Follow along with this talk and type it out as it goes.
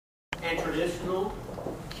and traditional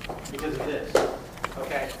because of this.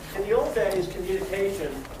 Okay? In the old days,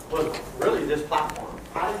 communication was really this platform.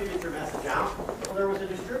 How did you get your message out? Well, there was a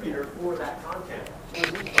distributor for that content.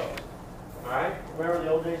 It was these folks. All right? Remember in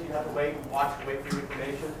the old days, you had to wait and watch and wait for your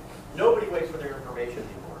information? Nobody waits for their information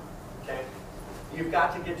anymore. Okay? You've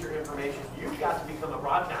got to get your information. You've got to become a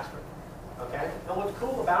broadcaster. Okay? And what's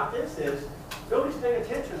cool about this is nobody's paying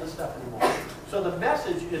attention to this stuff anymore. So the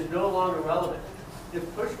message is no longer relevant. It's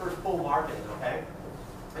push versus pull marketing, okay?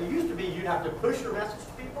 It used to be you'd have to push your message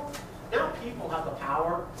to people. Now people have the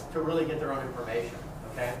power to really get their own information,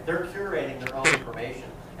 okay? They're curating their own information.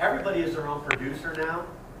 Everybody is their own producer now.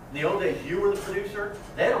 In the old days, you were the producer.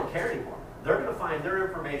 They don't care anymore. They're going to find their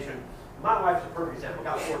information. My wife's a perfect example.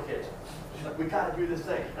 Got 4 kids. She's like, we got to do this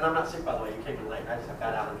thing. And I'm not sick, by the way. You came in late. I just have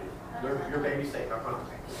bad allergies. Your baby's safe, I promise.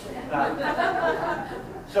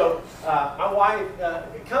 So my wife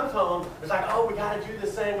comes home, it's like, oh, we got to do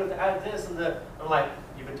this thing with this and the. I'm like,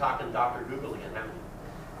 you've been talking to Dr. Google again, haven't you?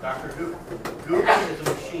 Dr. Google. Google is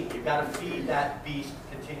a machine. You've got to feed that beast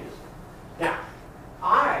continuously. Now,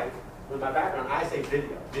 with my background, I say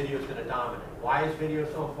video. Video is going to dominate. Why is video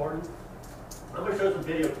so important? I'm going to show some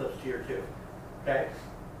video clips here too. Okay?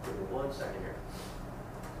 Give me 1 second here.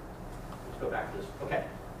 Let's go back to this. Okay.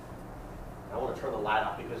 I want to turn the light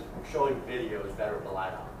off because showing video is better with the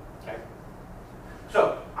light on. Okay?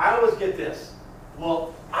 So, I always get this.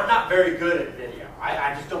 Well, I'm not very good at video.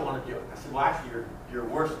 I just don't want to do it. I said, well, actually, you're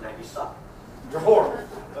worse than that. You suck. You're horrible.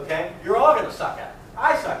 Okay? You're all going to suck at it.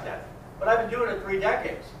 I sucked at it. But I've been doing it 3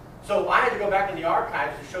 decades. So I had to go back in the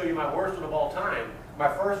archives to show you my worst one of all time. My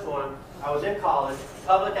first one, I was in college,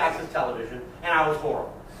 public access television, and I was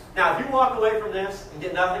horrible. Now, if you walk away from this and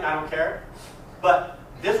get nothing, I don't care. But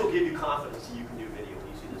this will give you confidence that you can do video when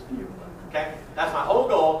you see this video. Okay? That's my whole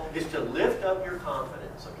goal, is to lift up your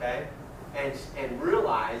confidence, okay? And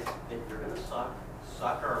realize that you're going to suck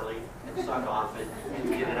early, and suck often, and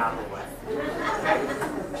get it out of the way. Okay?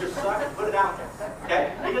 Just suck and put it out there.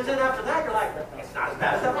 Okay? Because then after that, you're like, it's not as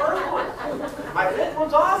bad as that first one. My 5th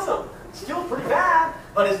one's awesome. It's still pretty bad,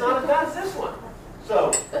 but it's not as bad as this one.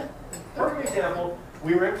 So, perfect example,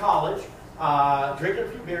 we were in college, drinking a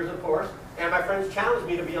few beers, of course, and my friends challenged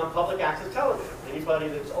me to be on public access television. Anybody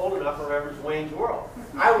that's old enough remembers Wayne's World.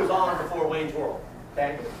 I was on before Wayne's World.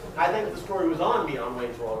 Okay? I think the story was on me on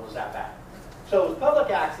Wayne's World. It was that bad. So it was public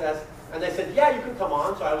access, and they said, yeah, you can come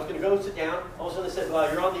on. So I was going to go sit down. All of a sudden they said, well,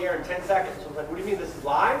 you're on the air in 10 seconds. So I was like, what do you mean this is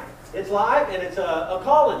live? It's live, and it's a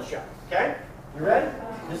call-in show. Okay? You ready?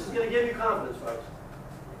 This is going to give you confidence, folks.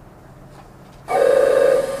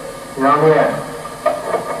 You're on the air.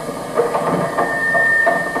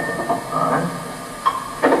 Alright.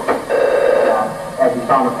 As you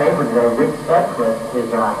saw in the paper today, Rick Sutcliffe is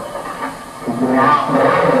considering a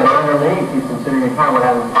minor league. He's considering kind of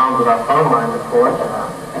having problems with our phone lines, of course.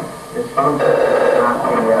 This phone system is not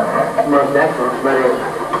the most excellent, but it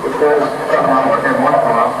does work every once in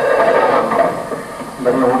a while.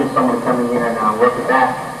 But we'll get someone coming in and work with that.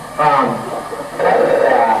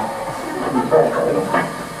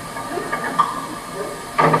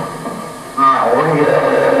 We're going to get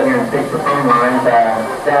someone coming here and fix the phone lines.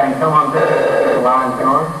 Daddy, come on, fix the lines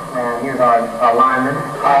going. And here's our lineman.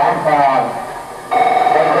 It's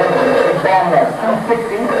on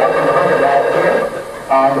 260, up in the hundred last year,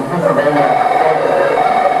 the Pennsylvania.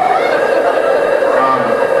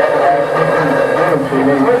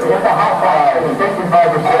 It's a hot fire.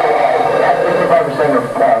 55% of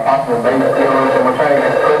possible base dealers, and we're trying to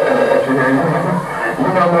get quick in the picture here. You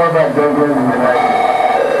know more about Douglas than I do.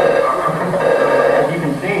 As you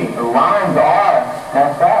can see, the lines are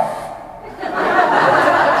messed up.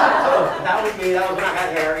 That was me. That was when I had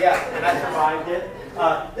hair. Yeah, and I survived it.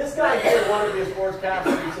 This guy here wanted to be a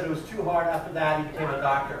sportscaster. He said it was too hard. After that, he became a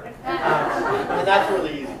doctor. And that's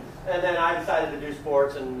really easy. And then I decided to do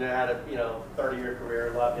sports and had a 30-year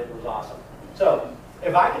career. Loved it. It was awesome. So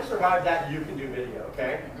if I can survive that, you can do video.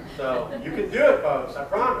 Okay? So you can do it, folks. I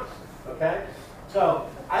promise. Okay? So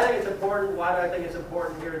I think it's important. Why do I think it's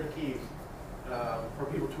important? Here are the keys. For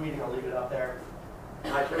people tweeting, I'll leave it up there.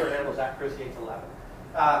 My Twitter handle is @ChrisYates11.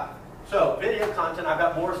 So, video content, I've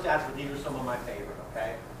got more stats, but these are some of my favorite,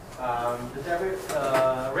 okay? Does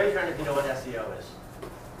raise your hand if you know what SEO is?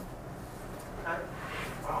 Okay?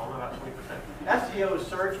 Wow, only about 20%. SEO is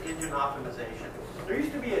search engine optimization. There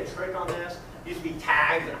used to be a trick on this. There used to be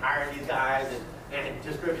tags and hiring these guys and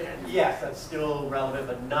description. And yes, that's still relevant,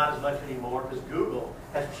 but not as much anymore because Google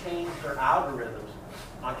has changed their algorithms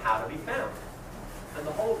on how to be found. And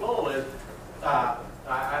the whole goal is, I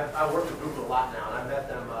work with Google a lot now, and I met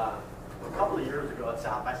them a couple of years ago at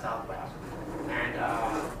South by Southwest.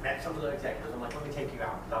 and met some of the executives. I'm like, let me take you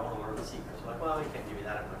out because I want to learn the secrets. I'm like, well, you can't give me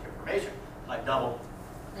that much information. Like double.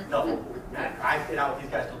 And I stayed out with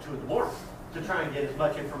these guys till 2 in the morning to try and get as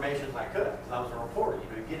much information as I could because I was a reporter. You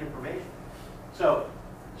know, you get information. So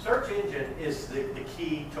search engine is the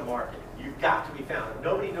key to marketing. You've got to be found. If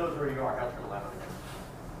nobody knows where you are, how's going to let them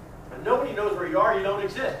know? If nobody knows where you are, you don't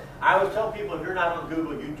exist. I always tell people, if you're not on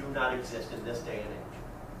Google, you do not exist in this day and age.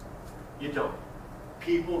 You don't.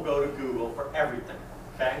 People go to Google for everything,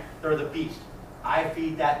 okay? They're the beast. I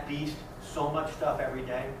feed that beast so much stuff every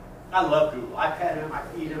day. I love Google. I pet him, I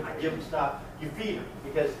feed him, I give him stuff. You feed him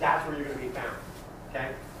because that's where you're going to be found,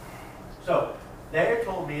 okay? So they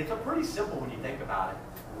told me it's a pretty simple when you think about it.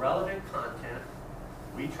 Relevant content,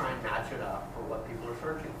 we try and match it up for what people are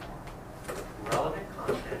searching for. Relevant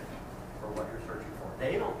content for what you're searching for.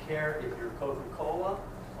 They don't care if you're Coca-Cola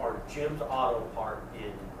or Jim's Auto Part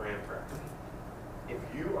in Grand Prairie. If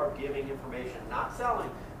you are giving information, not selling,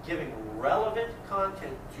 giving relevant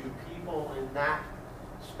content to people in that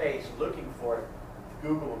space looking for it,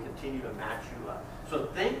 Google will continue to match you up. So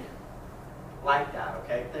think like that,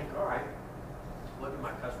 okay? Think, all right, what do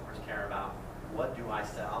my customers care about? What do I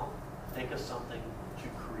sell? Think of something to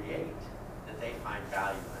create that they find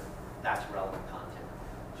value in. That's relevant content.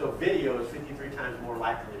 So video is 53 times more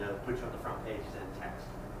likely to put you on the front page than text.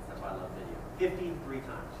 That's why I love video. 53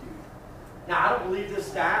 times, huge. Now, I don't believe this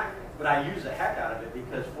stat, but I use the heck out of it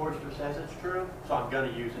because Forrester says it's true, so I'm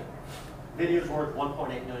going to use it. Video is worth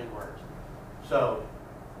 1.8 million words. So,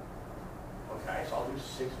 okay, so I'll do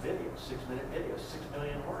 6 videos, 6-minute videos, 6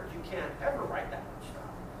 million words. You can't ever write that much stuff,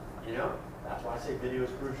 you know? That's why I say video is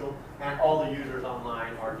crucial, and all the users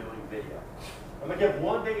online are doing video. I'm going to give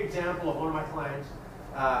one big example of one of my clients.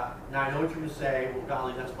 Now, I know what you're going to say, well,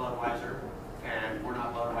 golly, that's Budweiser, and we're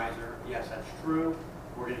not Budweiser. Yes, that's true.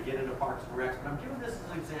 We're going to get into Parks and Recs, but I'm giving this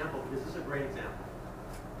as an example because this is a great example.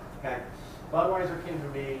 Okay, Budweiser came to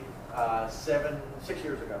me 6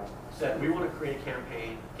 years ago, said, we want to create a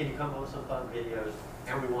campaign. Can you come up with some fun videos,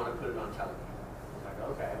 and we want to put it on television? I was like,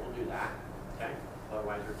 okay, we'll do that. Okay,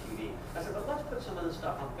 Budweiser TV. I said, but let's put some of this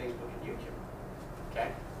stuff on Facebook and YouTube.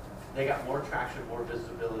 Okay, they got more traction, more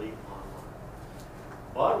visibility online.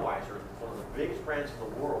 Budweiser, one of the biggest brands in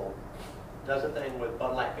the world, does a thing with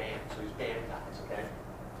Bud Light bands, so these band guys, okay?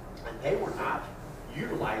 And they were not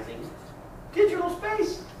utilizing digital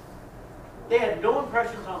space. They had no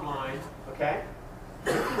impressions online, okay?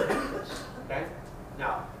 Okay?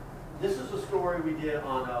 Now, this is a story we did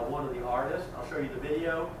on one of the artists. I'll show you the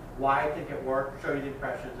video, why I think it worked, show you the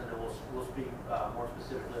impressions, and then we'll speak more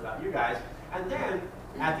specifically about you guys. And then,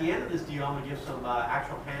 at the end of this deal, I'm going to give some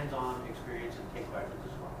actual hands-on experience and take questions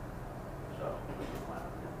as well. So, let's just flat out.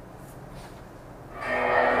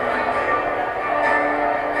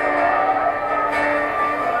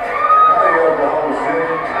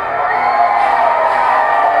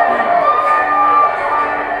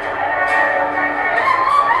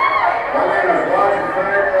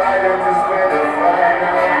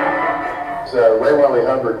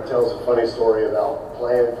 Tells a funny story about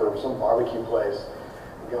playing for some barbecue place,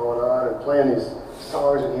 going on and playing these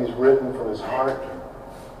songs that he's written from his heart.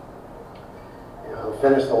 You know, he'll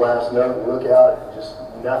finish the last note and look out, just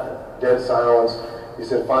nothing, dead silence. He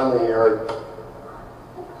said finally he heard,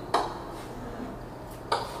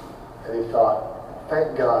 and he thought,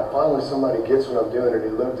 thank God, finally somebody gets what I'm doing. And he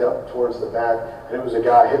looked up towards the back, and it was a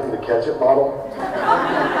guy hitting the ketchup bottle.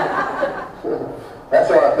 That's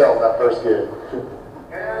how I felt that first gig.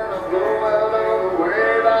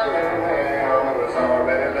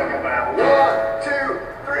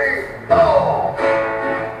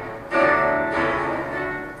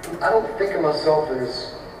 I don't think of myself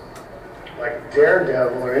as like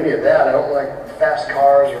Daredevil or any of that. I don't like fast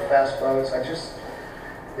cars or fast boats. I just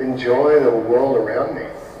enjoy the world around me.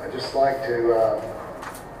 I just like to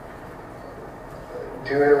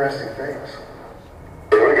do interesting things.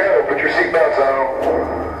 Here we go. Put your seatbelts on.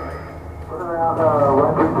 Put around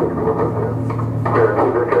 136. Here,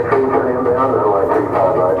 keep your tree turning them down. Runway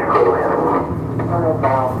 35 right, clear in. Turn it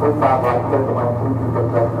down, 35 right, clear the land.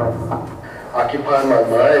 Occupy my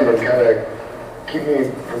mind and kind of keep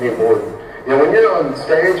me from being bored. You know, when you're on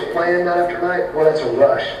stage playing night after night, well, that's a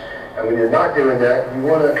rush. And when you're not doing that, you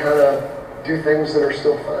want to kind of do things that are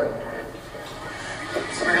still fun.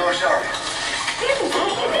 Somebody go shower.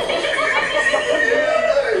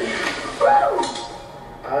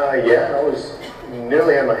 Yeah, I was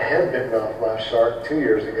nearly had my head bitten off by a shark 2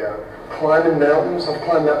 years ago. Climbing mountains, I've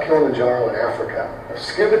climbed Mount Kilimanjaro in Africa.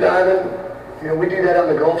 Scuba diving, you know, we do that out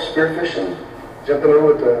in the Gulf, spearfishing, jumping in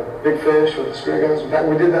with the big fish with the spear guns. In fact,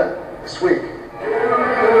 we did that this week.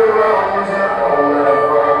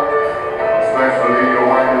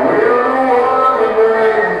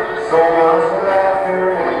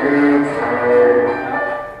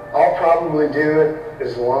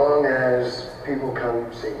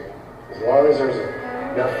 long as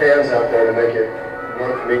there's enough fans out there to make it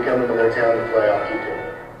worth me coming to their town to play, I'll keep doing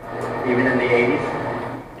it. Even in the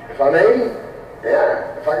 80s? If I'm 80,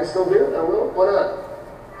 yeah. If I can still do it, I will. Why not?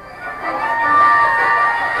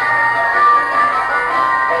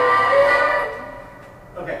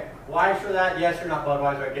 Okay, why for that? Yes, you're not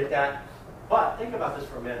Budweiser, I get that. But think about this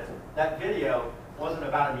for a minute. That video wasn't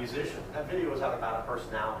about a musician. That video was about a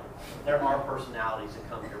personality. There are personalities that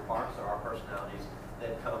come to your parks. There are personalities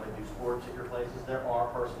that come and do sports at your places. There are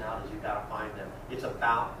personalities. You've got to find them. It's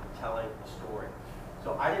about telling a story.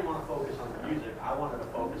 So I didn't want to focus on the music. I wanted to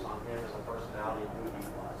focus on him as a personality and who he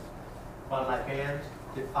was. Bud Light Bands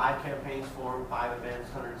did 5 campaigns for him, 5 events,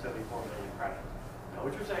 174 million impressions. Now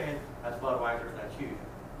what you're saying, that's Budweiser, that's huge.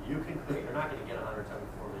 You can create, you're not going to get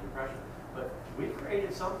 174 million impressions. But we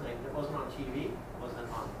created something that wasn't on TV, wasn't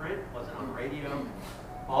on print, wasn't on radio,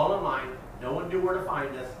 all online. No one knew where to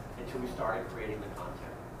find us until we started creating the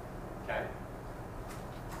content. Okay?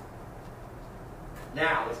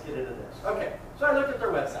 Now, let's get into this. Okay, so I looked at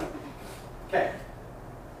their website. Okay.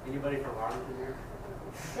 Anybody from Arlington here?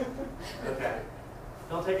 Okay.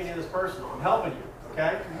 Don't take any of this personal. I'm helping you,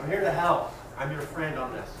 okay? I'm here to help. I'm your friend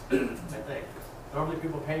on this, I think. Normally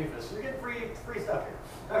people pay me for this, so you're getting free stuff here.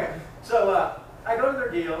 Okay, so I go to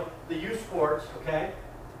their deal, the youth sports, okay?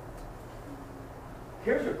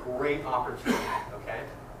 Here's a great opportunity, okay?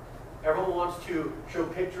 Everyone wants to show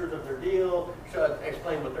pictures of their deal,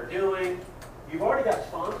 explain what they're doing. You've already got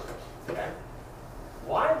sponsors, okay?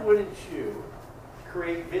 Why wouldn't you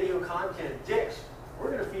create video content? Dick's,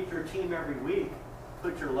 we're going to feature a team every week.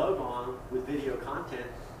 Put your logo on with video content.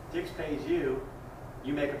 Dick's pays you.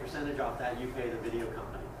 You make a percentage off that. You pay the video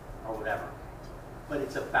company or whatever. But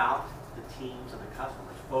it's about the teams and the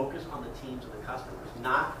customers. Focus on the teams and the customers,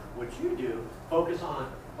 not what you do. Focus on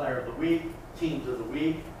player of the week, teams of the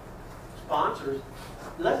week, sponsors.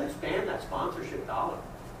 Let's expand that sponsorship dollar.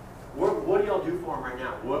 What do y'all do for them right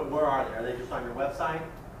now? Where are they? Are they just on your website?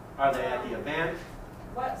 Are they at the event?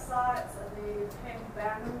 Websites and the paying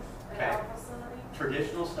banners at our facility.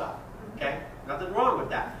 Traditional stuff. Okay? Nothing wrong with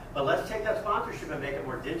that. But let's take that sponsorship and make it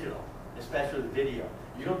more digital, especially the video.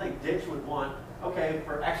 You don't think Dick's would want, okay,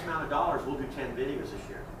 for X amount of dollars, we'll do 10 videos this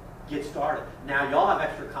year. Get started. Now, y'all have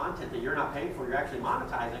extra content that you're not paying for, you're actually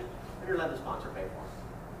monetizing, and you're letting the sponsor pay for it.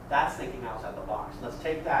 That's thinking outside the box. Let's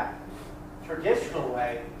take that traditional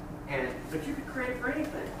way, but you can create for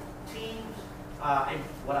anything. Teams, and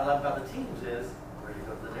what I love about the teams is, where do you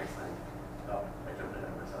go to the next thing? Oh, I jumped in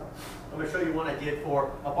there myself. I'm going to show you one I did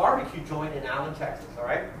for a barbecue joint in Allen, Texas, all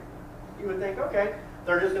right? You would think, okay,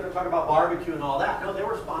 they're just going to talk about barbecue and all that. No, they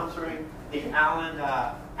were sponsoring the Allen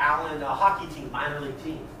hockey team, minor league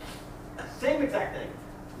team. Same exact thing.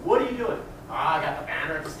 What are you doing? Oh, I got the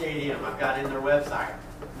banner at the stadium. I've got it in their website.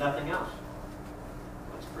 Nothing else.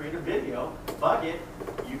 Let's create a video, bug it,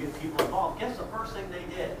 you get people involved. Guess the first thing they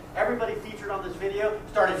did? Everybody featured on this video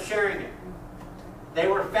started sharing it. They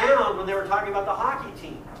were found when they were talking about the hockey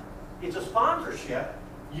team. It's a sponsorship.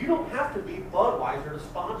 You don't have to be Budweiser to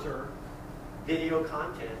sponsor video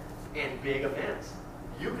content and big events.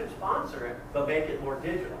 You can sponsor it, but make it more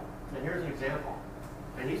digital. And here's an example.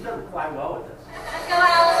 And he's done quite well with this. Let's go,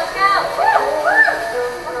 Alan, let's go! Woo!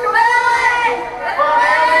 Let's go, Alan! Come on,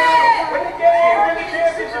 Alan! Win the game! Win the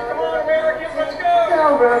championship! Come on, Americans, let's go!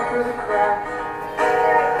 Now run through the cracks.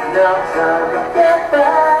 Now time to get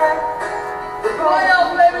back.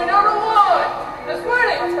 Playoff, baby, number 1! Let's win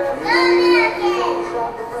it!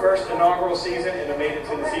 First inaugural season, and it made it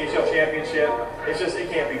to the CHL championship. It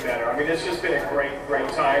can't be better. I mean, it's just been a great, great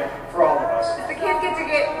time for all of us. The kids get to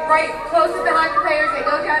get right close to the hockey players. They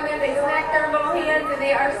go down there, they smack their little hands, and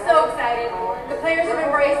they are so excited. The players have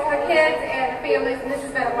embraced the kids and the families, and this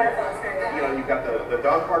has been a wonderful experience. You know, you've got the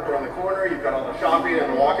dog park around the corner, you've got all the shopping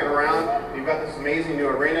and the walking around, you've got this amazing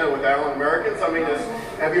new arena with Allen Americans. I mean,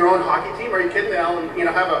 have your own hockey team? Are you kidding? Allen, you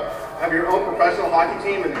know, have your own professional hockey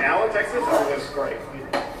team in Allen, Texas? Oh, that's great.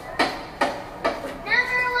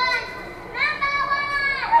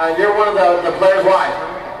 You're one of the players' wives.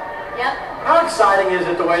 Yep. How exciting is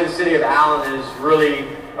it the way the city of Allen is really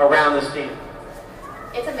around this team?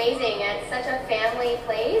 It's amazing. It's such a family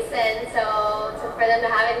place, and so for them to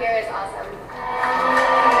have it here is awesome.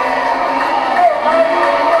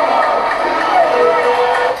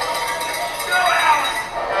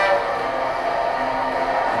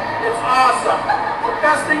 It's awesome. The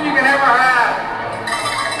best thing you can ever have.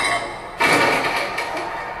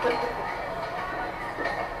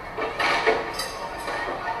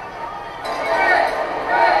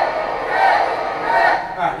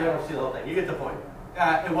 You don't see the whole thing. You get the point.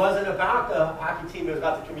 It wasn't about the hockey team. It was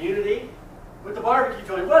about the community with the barbecue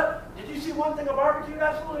joint. Did you see one thing of barbecue?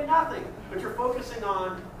 Absolutely nothing. But you're focusing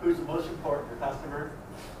on who's the most important, your customer,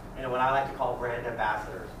 and what I like to call brand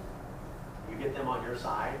ambassadors. You get them on your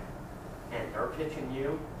side, and they're pitching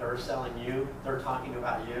you, they're selling you, they're talking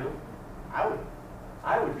about you.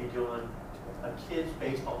 I would be doing a kids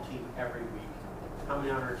baseball team every week. How many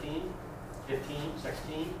on our team? 15,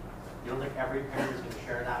 16? You don't think every parent is going to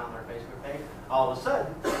share that on their Facebook page? All of a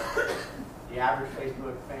sudden, the average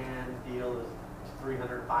Facebook fan deal is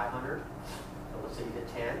 300, 500. So let's say you get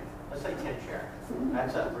 10. Let's say 10 share.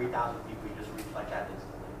 That's 3,000 people you just reach like that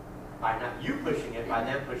instantly. By not you pushing it, by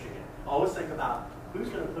them pushing it. Always think about who's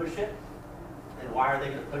going to push it and why are they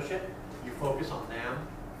going to push it. You focus on them,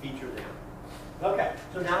 feature them. Okay,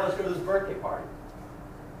 so now let's go to this birthday party.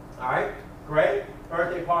 All right, great,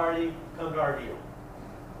 birthday party, come to our deal.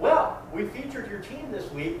 Well, we featured your team this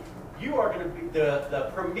week. You are going to be, the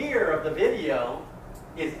premiere of the video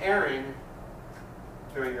is airing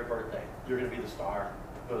during your birthday. You're going to be the star.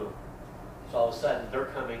 Boom. So all of a sudden, they're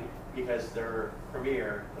coming because their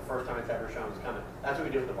premiere, the first time it's ever shown, is coming. That's what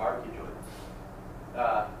we did with the barbecue joint.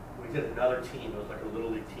 We did another team. It was like a Little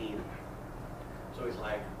League team. So he's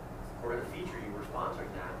like, we're going to feature you. We're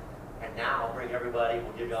sponsoring that. And now I'll bring everybody.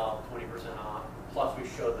 We'll give you all 20% off. Plus, we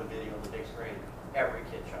showed the video on the big screen. Every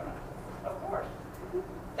kid showed up. Of course.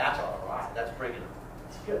 That's all right. That's bringing them.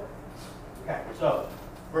 It's good. Okay, so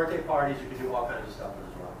birthday parties, you can do all kinds of stuff with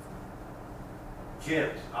as well.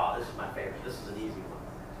 Gyms. Oh, this is my favorite. This is an easy one.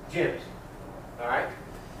 Gyms. All right?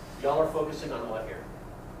 Y'all are focusing on what here?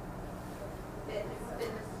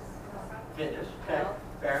 Fitness. Okay,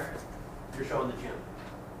 fair. You're showing the gym.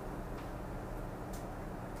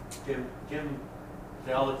 Gym,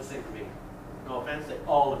 they all look the same for me. No offense, they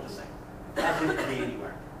all look the same. That could be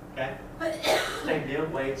anywhere. Okay? Same deal,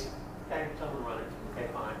 weights. Okay, someone running. Okay,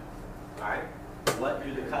 fine. All right? What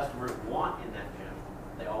do the customers want in that gym?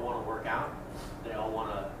 They all want to work out. They all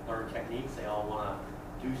want to learn techniques. They all want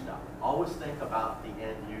to do stuff. Always think about the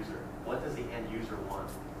end user. What does the end user want?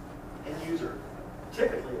 End user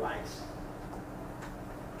typically likes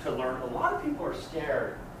to learn. A lot of people are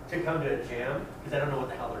scared to come to a gym because they don't know what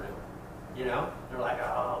the hell they're doing. You know? They're like,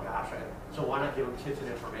 oh gosh. So why not give them tips and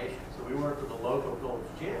information? So we worked with the local Gold's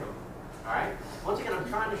Gym. All right? Once again, I'm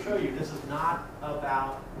trying to show you this is not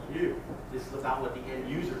about you. This is about what the end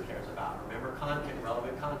user cares about. Remember, content,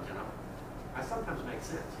 relevant content. I sometimes make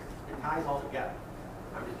sense here. It ties all together.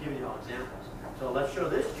 I'm just giving you all examples. So let's show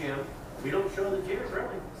this gym. We don't show the gym,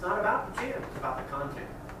 really. It's not about the gym. It's about the content.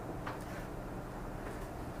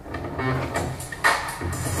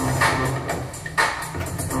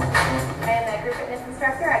 I am a group fitness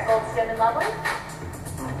instructor at Gold's Gym in Loveland.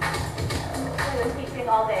 I was teaching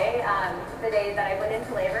all day, the day that I went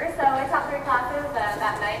into labor. So I taught 3 classes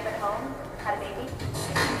that night, went home, had a baby.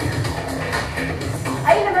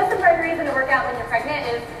 I think the most important reason to work out when you're pregnant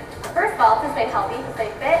is, first of all, to stay healthy, to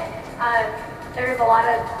stay fit. There's a lot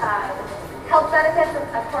of health benefits.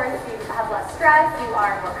 Of course, you have less stress, you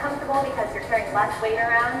are more comfortable because you're carrying less weight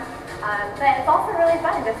around. But it's also really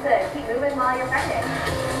fun just to keep moving while you're pregnant.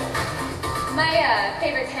 My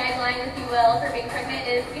favorite tagline, if you will, for being pregnant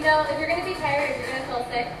is, you know, if you're going to be tired, if you're going to feel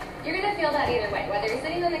sick, you're going to feel that either way, whether you're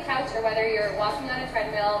sitting on the couch or whether you're walking on a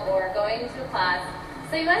treadmill or going into a class.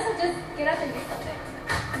 So you might as well just get up and do something.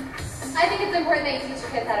 I think it's important that you teach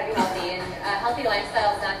your kids how to be healthy, and a healthy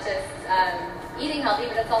lifestyle is not just eating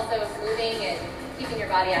healthy, but it's also moving and keeping your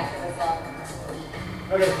body active as well.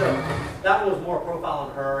 Okay, so that was more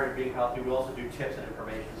profile on her and being healthy. We also do tips and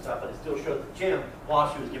information stuff, but it still showed the gym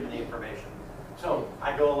while she was giving the information. So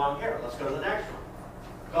I go along here. Let's go to the next one.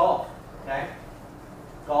 Golf, okay?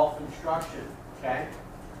 Golf instruction, okay?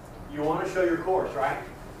 You want to show your course, right?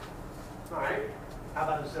 All right. How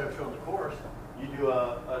about instead of showing the course, you do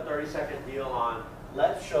a 30-second deal on,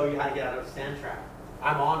 let's show you how to get out of the sand trap.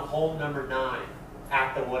 I'm on hole number 9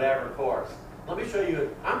 at the whatever course. Let me show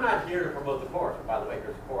you, I'm not here to promote the course. By the way,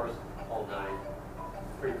 here's the course, hole 9.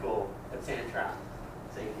 Pretty cool. At sand trap.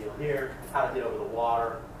 Same deal here, how to get over the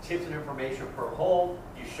water, tips and information per hole.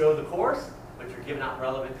 You show the course, but you're giving out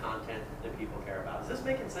relevant content that people care about. Is this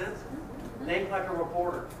making sense? Think like a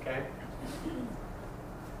reporter, okay?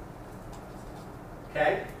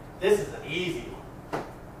 Okay? This is an easy one.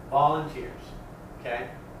 Volunteers, okay?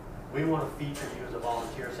 We want to feature you as a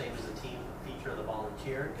volunteer, same as the team feature the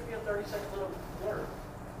volunteer. Give me a 30-second little blurb,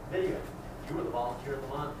 video. You were the volunteer of the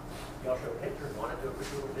month. Y'all show pictures, why not do a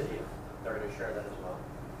quick little video? They're going to share that as well.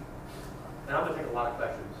 And I'm going to take a lot of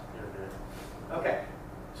questions in a minute. Okay,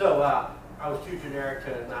 so I was too generic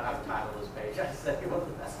to not have a title on this page. I said it was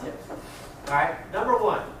the best tips. All right, number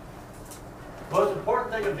 1. Most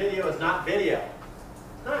important thing of video is not video.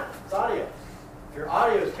 It's not, it's audio. If your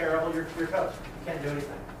audio is terrible, you're toast. You can't do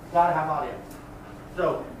anything. You gotta have audio.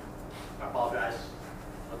 So, I apologize.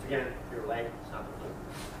 Once again, if you're late, it's not the flu.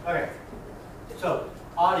 Okay. So,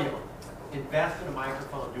 audio. Invest in a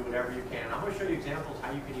microphone. Do whatever you can. I'm going to show you examples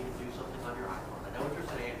how you can even do something on your iPhone. I know what you're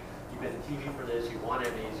saying. You've been in TV for this. You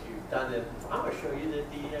wanted these. You've done this. I'm going to show you that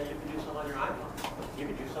you can do something on your iPhone. You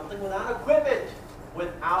can do something without equipment.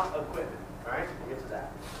 Without equipment. All right? We'll get to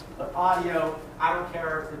that. But audio, I don't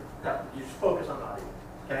care. No, you just focus on audio.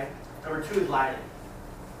 Okay? Number 2 is lighting.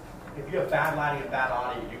 If you have bad lighting and bad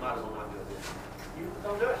audio, you might as well not do it. You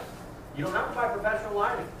don't do it. You don't have to buy professional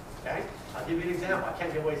lighting. Okay? I'll give you an example. I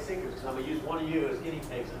can't give away secrets because I'm going to use one of you as guinea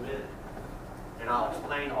pigs in a minute. And I'll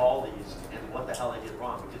explain all these and what the hell they did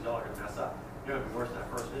wrong because y'all are going to mess up. You're going to be worse than that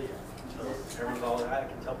first video. So everyone's all I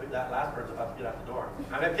can tell people that last person's about to get out the door.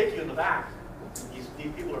 I'm going to pick you in the back. These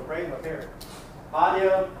people are brave up here.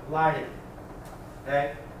 Audio, lighting.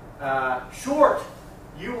 Okay? Short.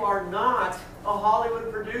 You are not a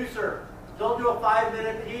Hollywood producer. Don't do a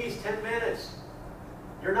 5-minute piece, 10 minutes.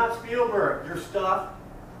 You're not Spielberg. Your stuff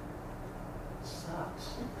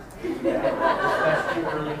sucks. Especially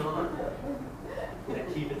early on. And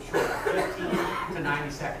keep it short. 15 to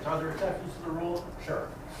 90 seconds. Are there exceptions to the rule? Sure.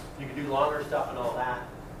 You can do longer stuff and all that.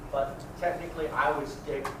 But technically, I would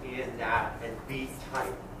stick in that and be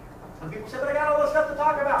tight. Some people say, but I got all this stuff to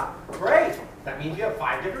talk about. Great. That means you have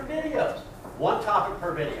 5 different videos. 1 topic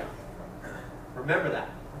per video. Remember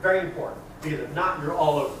that. Very important. Because if not, you're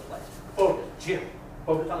all over the place. Focus. Gym.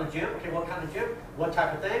 Focus on the gym. Okay, what kind of gym? What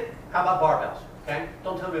type of thing? How about barbells? Okay?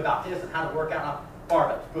 Don't tell me about this and how to work out.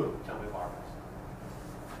 Barbells. Boom. Tell me barbells.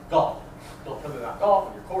 Golf. Don't tell me about golf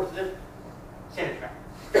and your courses. Sand track.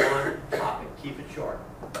 1 topic. Keep it short.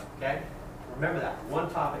 Okay? Remember that. 1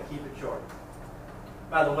 topic. Keep it short.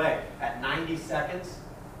 By the way, at 90 seconds,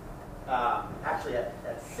 actually at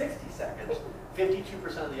 60 seconds,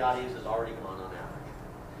 52% of the audience is already gone on average.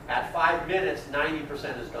 At 5 minutes,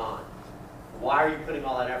 90% is gone. Why are you putting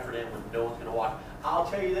all that effort in when no one's going to watch? I'll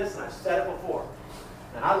tell you this, and I've said it before.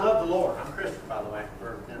 And I love the Lord. I'm Christian, by the way,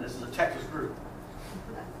 and this is a Texas group.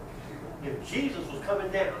 If Jesus was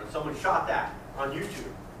coming down and someone shot that on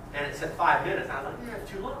YouTube, and it said 5 minutes, I was like, yeah,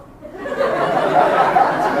 it's too long. The Lord,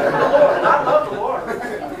 and I love the Lord.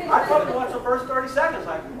 I'd probably watch the first 30 seconds,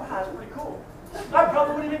 like, wow, that's pretty cool. I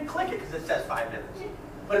probably wouldn't even click it because it says 5 minutes.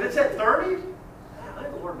 But if it said 30, I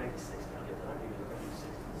think the Lord make it 60. I'll get that. I'll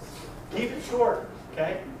give you 60. Keep it short,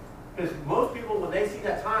 okay? Because most people, when they see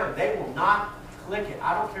that time, they will not click it.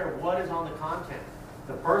 I don't care what is on the content.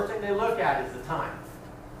 The first thing they look at is the time.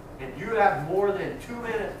 And you have more than 2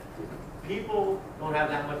 minutes. People don't have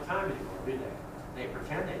that much time anymore, do they? They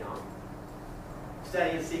pretend they don't.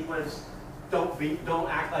 Steady and sequence. Don't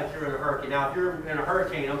act like you're in a hurricane. Now, if you're in a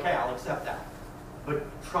hurricane, okay, I'll accept that. But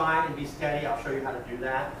try and be steady. I'll show you how to do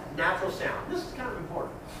that. Natural sound. This is kind of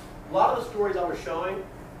important. A lot of the stories I was showing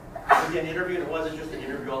in an interview, and it wasn't just an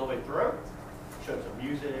interview all the way through. Showed some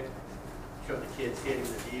music. Showed the kids hitting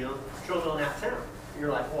the deal. Showed them on that sound. And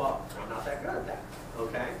you're like, well, I'm not that good at that.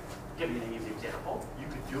 Okay? Give you an easy example. You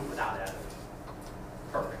could do it without editing.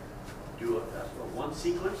 Perfect. Do a 1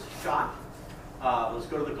 sequence shot. Let's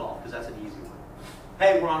go to the golf because that's an easy one.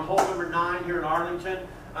 Hey, we're on hole number 9 here in Arlington.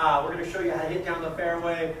 We're going to show you how to hit down the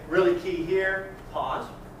fairway. Really key here. Pause.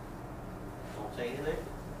 Don't say anything.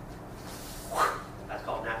 That's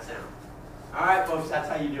called nat sound. All right, folks, that's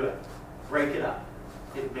how you do it. Break it up.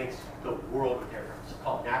 It makes the world of difference. It's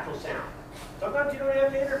called natural sound. Sometimes you don't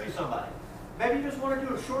have to interview somebody. Maybe you just want to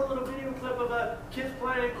do a short little video clip of kids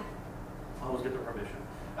playing. I always get the permission.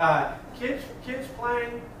 Kids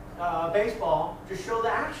playing baseball. Just show the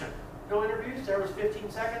action. No interviews. There was 15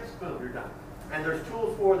 seconds. Boom, you're done. And there's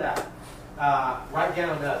tools for that. Write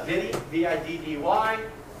down Viddy, V-I-D-D-Y.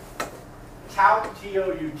 TAAF,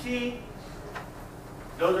 T-O-U-T.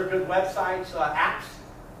 Those are good websites, apps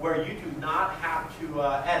where you do not have to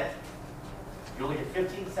edit. You only get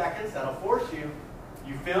 15 seconds. That'll force you.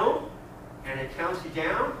 You film. And it counts you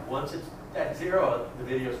down. Once it's at 0, the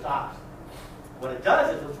video stops. What it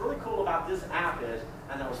does is, what's really cool about this app is,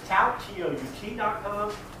 and that was TAAF,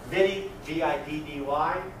 T-O-U-T.com, Viddy,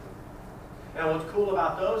 V-I-D-D-Y. And what's cool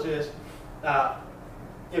about those is,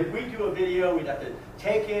 if we do a video, we'd have to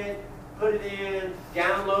take it, put it in,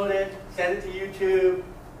 download it, send it to YouTube.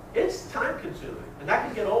 It's time consuming. And that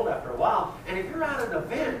can get old after a while. And if you're at an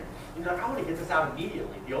event, you're like, I want to get this out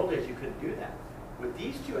immediately. The old days, you couldn't do that. With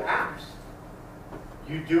these 2 apps,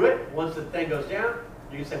 you do it. Once the thing goes down,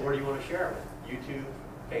 you can say, where do you want to share it with? YouTube,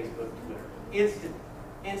 Facebook, Twitter. Instant.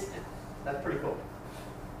 Instant. That's pretty cool.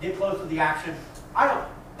 Get close to the action. I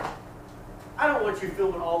don't want you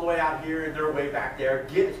filming all the way out here and they're way back there.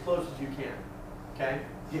 Get as close as you can. Okay?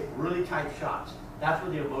 Get really tight shots. That's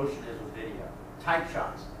where the emotion is with video. Tight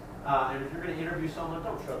shots. And if you're going to interview someone,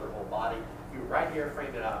 don't show their whole body. You right here,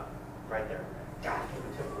 frame it up, right there. God, give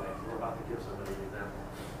a tip away. We're about to give somebody an example.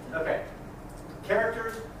 Okay.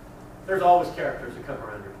 Characters. There's always characters that come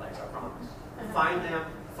around your place, I promise. Find them,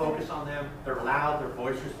 focus on them. They're loud, they're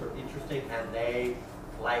boisterous, they're interesting, and they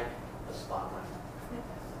like the spotlight.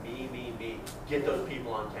 Me, me, me. Get those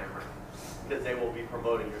people on camera because they will be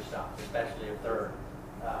promoting your stuff, especially if they're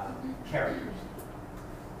characters.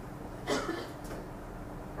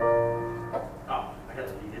 Oh, I got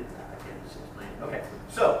to lead into that. I can't just explain it. Okay,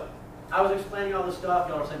 so I was explaining all this stuff.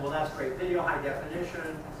 Y'all are saying, well, that's great video, high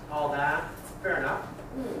definition, all that. Fair enough.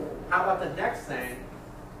 How about the next thing?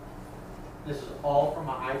 This is all from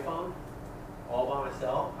my iPhone, all by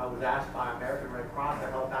myself. I was asked by American Red Cross to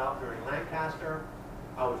help out during Lancaster.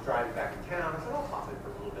 I was driving back in town. I said, I'll pop in for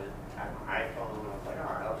a little bit. I had my iPhone, and I was like,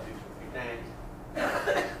 all right, I'll do some few things.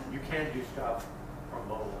 You can do stuff from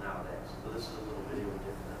mobile nowadays. So this is a little video we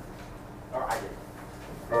did for them. Or I did.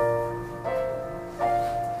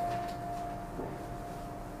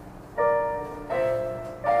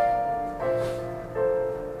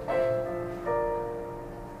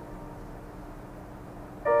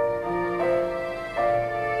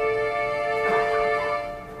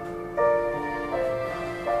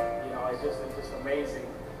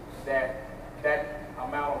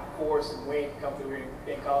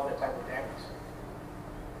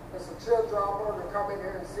 It's a chill dropper to come in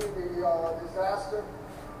here and see the disaster,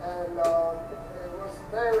 and it was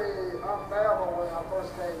very unbearable when I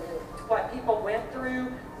first came in. What people went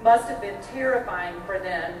through must have been terrifying for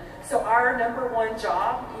them. So our #1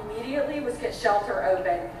 job immediately was get shelter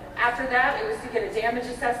open. After that, it was to get a damage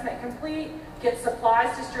assessment complete, get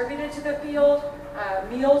supplies distributed to the field,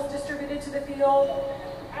 meals distributed to the field.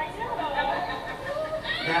 I know.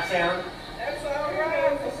 That sound? That's all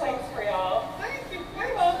right. Thanks for y'all. Thank you.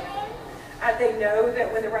 You're welcome. They know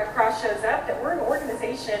that when the Red Cross shows up, that we're an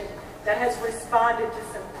organization that has responded to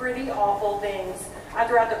some pretty awful things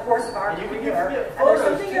throughout the course of our career. And there's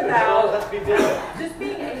something about just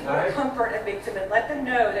being able to comfort a victim and let them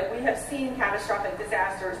know that we have seen catastrophic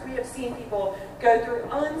disasters. We have seen people go through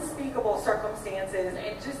unspeakable circumstances,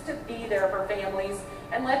 and just to be there for families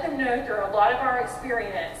and let them know through a lot of our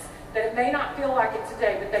experience that it may not feel like it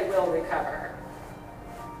today, but they will recover.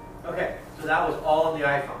 Okay, so that was all on the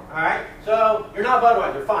iPhone. All right, so you're not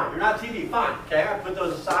Budweiser, fine. You're not TV, fine. Okay, I put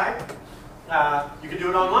those aside. You can do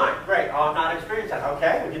it online. Great. Oh, I'm not experienced at it.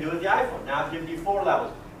 Okay, we can do it with the iPhone. Now I've given you 4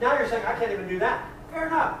 levels. Now you're saying I can't even do that. Fair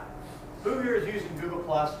enough. Who here is using Google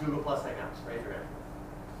Plus Hangouts? Raise your hand.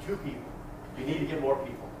 2 people. You need to get more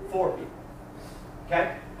people. 4 people.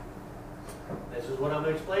 Okay? This is what I'm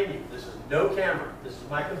going to explain to you. This is no camera. This is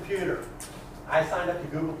my computer. I signed up to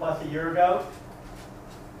Google Plus a year ago.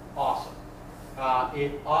 Awesome.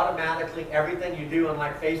 It automatically, everything you do,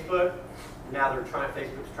 unlike Facebook, now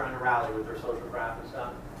Facebook's trying to rally with their social graph and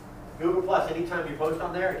stuff. Google Plus, anytime you post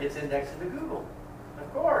on there, it's indexed into Google.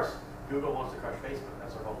 Of course, Google wants to crush Facebook.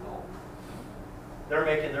 That's their whole goal. They're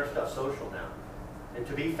making their stuff social now. And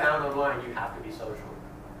to be found online, you have to be social.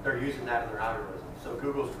 They're using that in their algorithm. So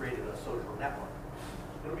Google's created a social network.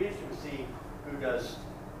 It'll be interesting to see who does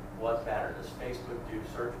what's better. Does Facebook do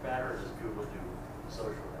search better, or does Google do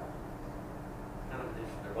social better? Kind of an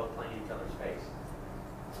issue. They're both playing each other's space.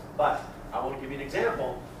 But I want to give you an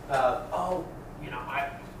example of,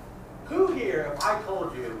 who here, if I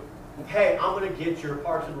told you, hey, I'm going to get your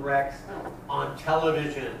Parks and Recs on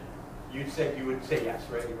television, you would say yes,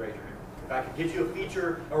 right? You raise your hand. If I could get you a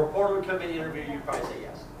feature, a reporter would come in and interview you, you'd probably say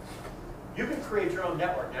yes. You can create your own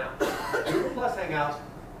network now. Google Plus Hangouts.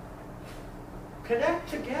 Connect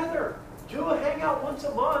together. Do a hangout once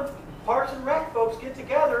a month. Parks and Rec folks get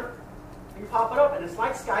together. You pop it up, and it's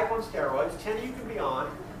like Skype on steroids. 10 of you can be on.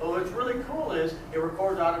 But what's really cool is it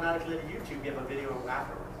records automatically to YouTube. You have a video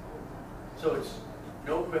afterwards. So it's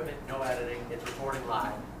no equipment, no editing. It's recording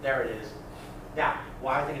live. There it is. Now,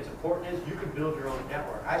 why I think it's important is you can build your own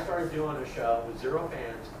network. I started doing a show with 0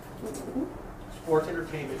 fans, sports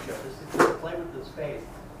entertainment show. This is to play with the space.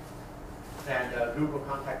 And Google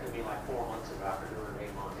contacted me like 4 months ago after doing it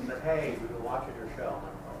 8 months. He said, hey, we've been watching your show. I'm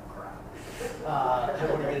like, oh, crap. And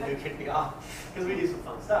what are you going to do? Kick me off? Because we do some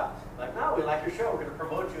fun stuff. Like, no, we like your show. We're going to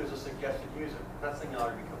promote you as a suggested user. That's the thing you ought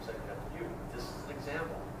to become suggested user. This is an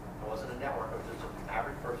example. I wasn't a network. I was just an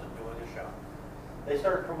average person doing a show. They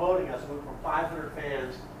started promoting us. We went from 500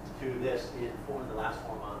 fans to this in the last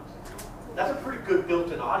 4 months. That's a pretty good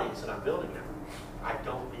built-in audience that I'm building now. I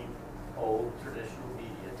don't need old traditional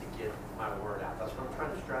media to get my word out. That's what I'm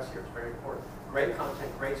trying to stress here. It's very important. Great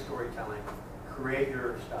content, great storytelling. Create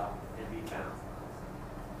your stuff and be found.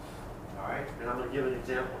 All right, and I'm going to give an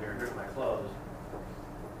example here. Here's my clothes.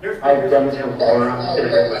 Here's I've done this before.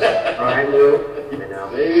 All right, Lou.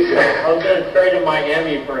 There you go. I was going to trade him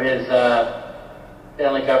Miami for his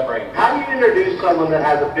Stanley Cup ring. How do you introduce someone that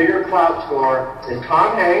has a bigger clout score than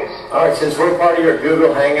Tom Hanks? All right, since we're part of your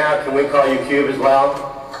Google Hangout, can we call you Cube as well?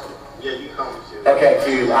 Yeah, you call me too. Okay,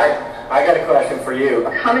 Cube. I got a question for you.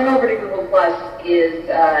 Coming over to Google Plus is,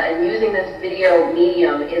 and using this video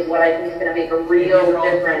medium is what I think is going to make a real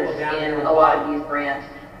difference in a lot of these brands.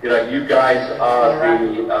 You know, you guys are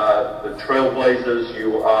the trailblazers.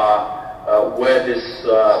 You are where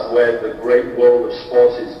the great world of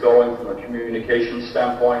sports is going from a communication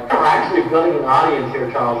standpoint. We're actually building an audience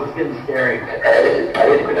here, Charles. It's getting scary. I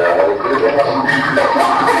didn't even know how to do that.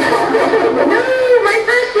 No, my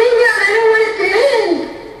first hangout, I don't want it to end.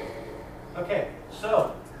 Okay,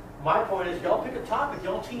 so my point is, y'all pick a topic,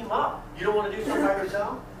 y'all team up. You don't want to do something by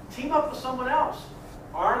yourself? Team up with someone else.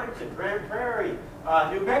 Arlington, Prairie,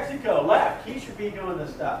 New Mexico, left. He should be doing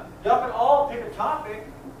this stuff. Y'all can all pick a topic,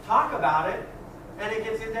 talk about it, and it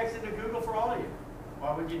gets indexed into Google for all of you.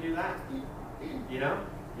 Why would you do that? You know?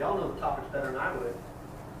 Y'all know the topics better than I would.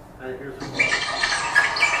 And here's the I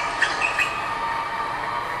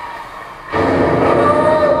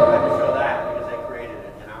had to show that because they created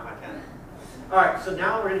it, you know? I can. All right, so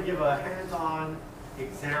now we're going to give a hands-on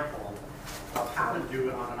example of how to do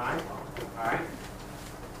it on an iPhone. All right?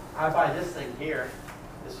 I buy this thing here.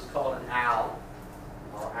 This is called an OWL,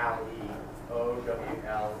 or OWLE,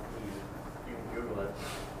 O-W-L-E. You can Google it.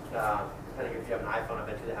 Depending if you have an iPhone, I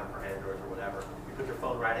bet you they have them for Android or whatever. You put your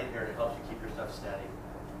phone right in here and it helps you keep your stuff steady.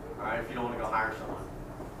 All right, if you don't want to go hire someone.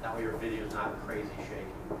 That way your video is not crazy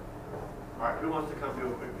shaky. All right, who wants to come do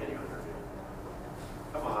a quick video interview?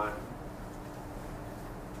 Come on.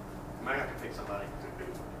 You might have to pick somebody.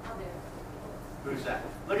 I'll do it. Who's that?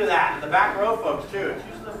 Look at that, in the back row, folks, too. It's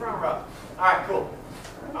using the front row. All right, cool.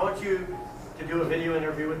 I want you to do a video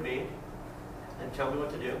interview with me and tell me what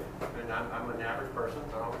to do. And I'm an average person,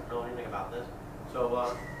 so I don't know anything about this. So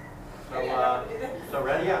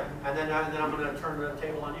ready? Yeah. And then I'm going to turn the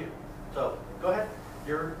table on you. So go ahead.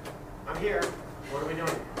 I'm here. What are we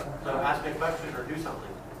doing? So ask me a question or do something.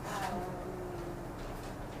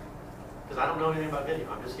 Because I don't know anything about video.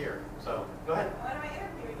 I'm just here. So go ahead. What am I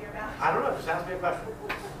interviewing you about? I don't know. Just ask me a question.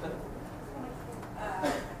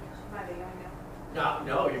 My video now.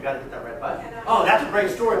 No, you've got to hit that red button. Oh, that's a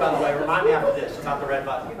great story, by the way. Remind me after this about the red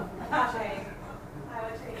button. Hi,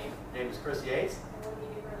 what's your name? Name is Chris Yates. And what do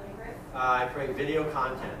you do for a living, Chris? I create video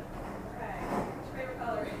content. Okay. What's your favorite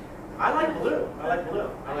color? I like blue. I like blue.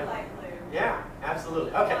 I like blue. Yeah,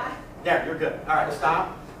 absolutely. Okay. There, you're good. All right,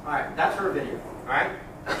 stop. All right, that's her video. All right?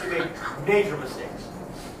 She made major mistakes.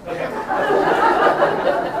 Okay.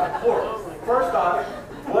 First off,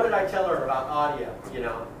 what did I tell her about audio? You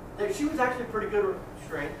know, she was actually pretty good with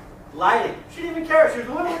strength. Lighting. She didn't even care. She was,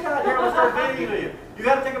 oh my God, here, I'm going to start videoing you. You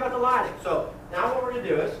got to think about the lighting. So now what we're going to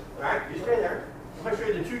do is, all right, you stay there. I'm going to show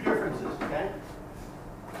you the two differences, okay?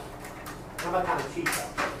 How about kind of cheap though?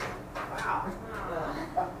 Wow.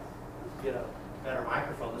 Get a better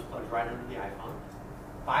microphone. This plugs right into the iPhone.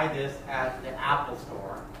 Buy this at the Apple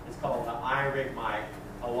store. It's called the iRig mic,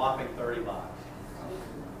 a whopping $30.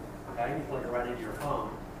 Okay, you plug it right into your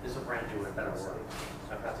phone. This is a brand new one, better work.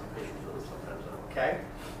 I've got some issues with it sometimes. Okay,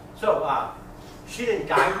 so she didn't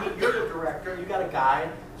guide me. You're the director. You got a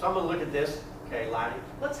guide. So I'm going to look at this. Okay, lighting.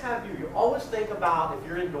 Let's have you. You always think about, if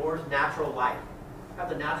you're indoors, natural light. Have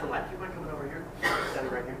the natural light. Do you mind coming over here?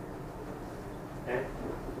 Standing right here. Okay.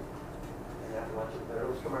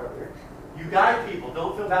 Let's come right over here. You guide people.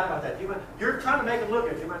 Don't feel bad about that. You're trying to make them look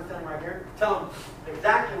good. Do you mind standing right here? Tell them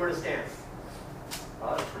exactly where to stand.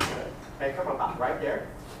 Oh, that's pretty good. Okay, come on, about right there.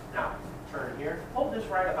 Now, turn here. Hold this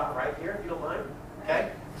right about right here, if you don't mind.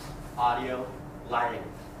 Okay? Audio, lighting.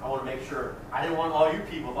 I want to make sure. I didn't want all you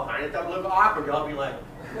people behind it. That would look awkward. Y'all be like,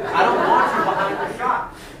 I don't want you behind the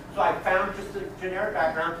shot. So I found just a generic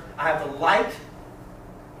background. I have the light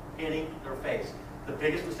hitting their face. The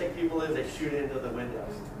biggest mistake people is they shoot into the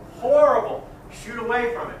windows. Horrible. Shoot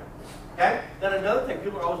away from it. Okay? Then another thing,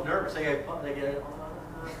 people are always nervous. They get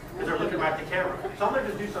because they're looking right at the camera. So I'm going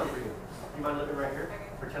to just do something for you. You mind looking right here?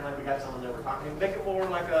 Pretend like we got someone that we're talking to. Make it more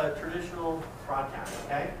like a traditional broadcast,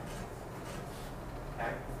 okay?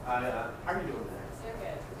 Okay. How are you doing today? You're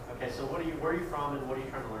good. Okay, so where are you from and what are you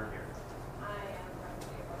trying to learn here? I am from the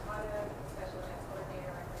state of Ohio, special events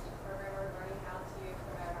coordinator, recreation programmer, learning how to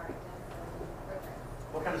promote our events and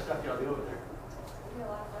programs. What kind of stuff do y'all do over there? We do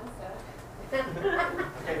a lot of fun stuff.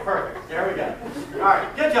 Okay, perfect. There we go. All right,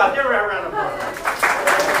 good job. Give her a round of applause.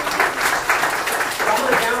 So I'm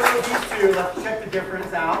going to download these two. Let's check the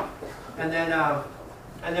difference out. And then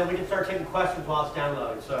And then we can start taking questions while it's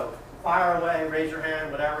downloading. So fire away, raise your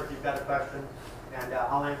hand, whatever, if you've got a question, and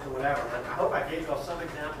I'll answer whatever. And I hope I gave you all some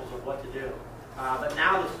examples of what to do. But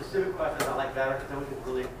now the specific questions I like better, because then we can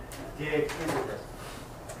really dig into this.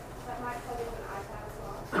 That might plug into an iPad as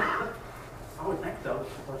well. I would think so.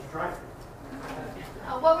 Let's try it.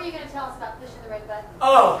 What were you going to tell us about pushing the red button?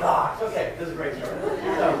 Oh, gosh. Okay, this is a great story.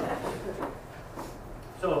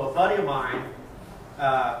 So a buddy of mine,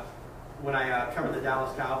 when I covered the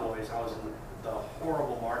Dallas Cowboys, I was in the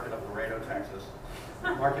horrible market of Laredo, Texas.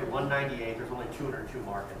 Market 198. There's only 202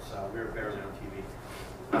 markets, so we were barely on TV.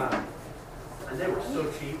 And they were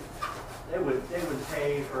so cheap. They would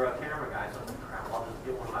pay for a camera guy. So I'm like, crap, I'll just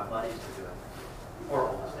get one of my buddies to do it.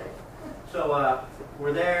 Horrible mistake. So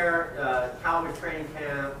we're there, Cowboys training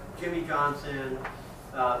camp, Jimmy Johnson,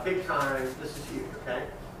 big time. This is huge, okay?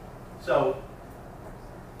 So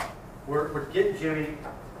we're getting Jimmy,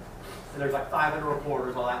 and there's like 500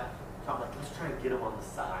 reporters, all that. So I'm like, let's try and get him on the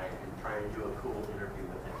side and try and do a cool interview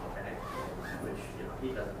with him, okay? Which, you know, he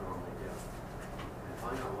doesn't normally do.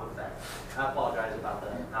 Hang on one sec. I apologize about the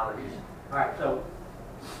allergies. All right, so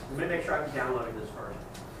let me make sure I'm downloading this first.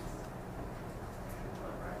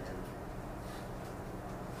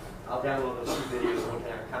 I'll download those 2 videos and we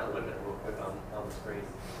can kind of look at it real quick on the screen.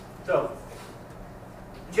 So,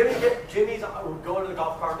 Jimmy's going to the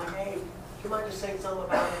golf cart. I'm like, hey, do you mind just saying something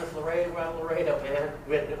about this Laredo, man?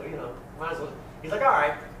 You know, might as well. He's like, all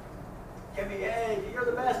right. Jimmy, hey, you're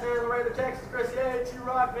the best, man. Laredo, Texas, Chris, hey,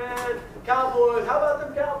 T-Rock, man. Cowboys, how about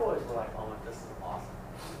them Cowboys? We're like, oh, this is awesome.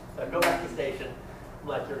 So I go back to the station. I'm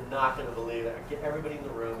like, you're not going to believe it. I get everybody in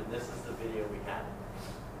the room, and this is the video we had.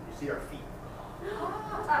 You see our feet.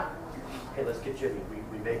 Okay, let's get Jimmy.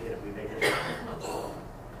 We make it.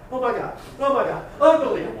 Oh my God. Oh my God.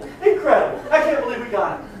 Unbelievable. Incredible. I can't believe we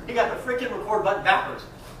got it. He got the freaking record button backwards.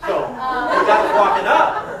 So we got him walking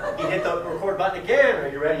up. He hit the record button again. Are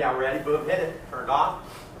you ready? Yeah, we're ready. Boom, hit it. Turned off.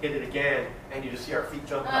 Hit it again. And you just see our feet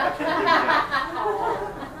jumping up. I can't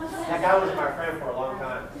believe it. That guy was my friend for a long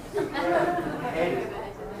time. I hated it.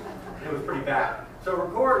 It was pretty bad. So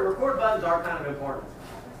record buttons are kind of important.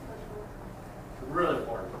 Really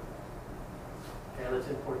important. Okay, let's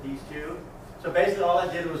import these 2. So basically all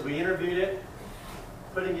I did was we interviewed it,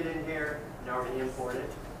 putting it in here, now we're going to import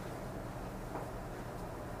it.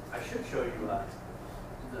 I should show you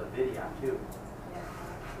the video too.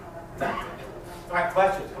 All right,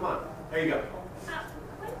 questions, come on. There you go.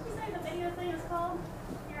 What did you say the video thing is called?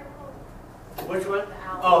 Which one?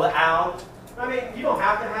 Oh, the owl. I mean, you don't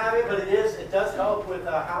have to have it, but it does help with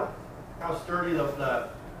how sturdy the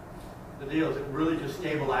deal is. It really just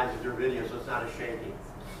stabilizes your video so it's not as shaky.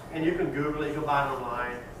 And you can Google it, you can buy it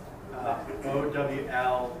online.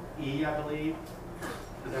 OWLE, I believe.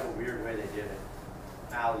 Because that's a weird way they did it.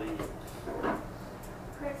 Ali.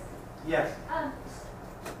 Chris? Yes.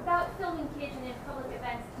 About filming kids and in public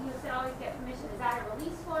events, you said always get permission. Is that a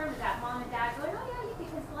release form? Is that mom and dad going, oh yeah,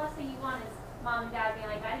 because the last thing you want is mom and dad being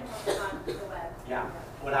like, I didn't want to on the web. Yeah.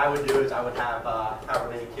 What I would do is I would have however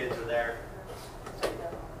many kids are there, say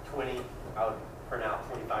 20, I would print out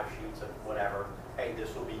 25 sheets of whatever. Hey,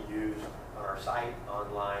 this will be used on our site,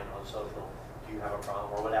 online, on social. Do you have a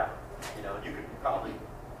problem or whatever? You know, you could probably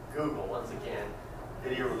Google, once again,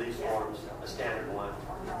 video release forms, the standard one.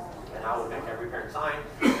 And I would make every parent sign.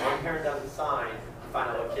 If one parent doesn't sign, you find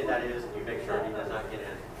out what kid that is and you make sure he does not get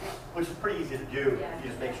in. Which is pretty easy to do. You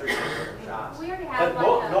just make sure you take certain shots. We already have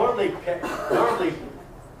but normally,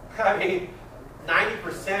 I mean,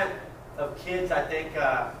 90% of kids, I think,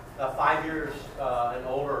 5 years and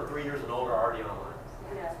older or 3 years and older are already online.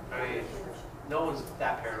 Yeah. I mean, no one's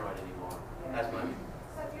that paranoid anymore as much. So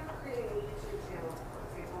if you're creating a YouTube channel, for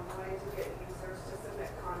example, and wanting to get users to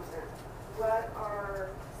submit content, what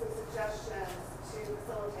are some suggestions to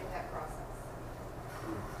facilitate that process?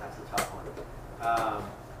 That's a tough one.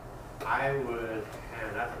 I would,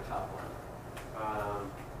 and that's a tough one.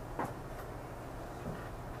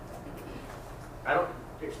 I don't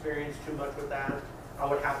experience too much with that. I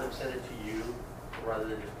would have them send it to you rather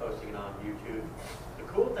than just posting it on YouTube. The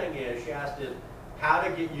cool thing is, she asked it, how to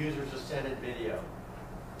get users to send in video.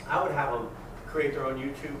 I would have them create their own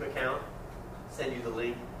YouTube account, send you the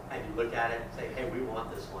link, and you look at it, say, hey, we want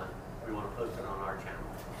this one. We want to post it on our channel.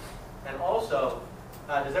 And also,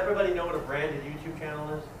 does everybody know what a branded YouTube channel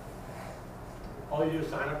is? All you do is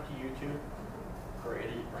sign up to YouTube, create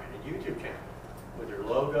a branded YouTube channel with your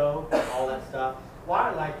logo, all that stuff. Why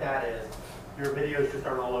I like that is your videos just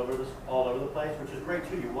aren't all over the place, which is great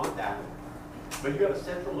too. You want that, but you have a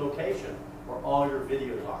central location where all your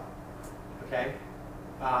videos are. Okay?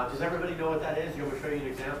 Does everybody know what that is? You want me to show you an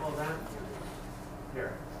example of that?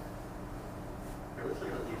 Here. Here, let's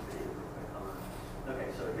look at these videos real quick. Hold on. Okay,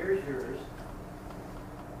 so here's yours.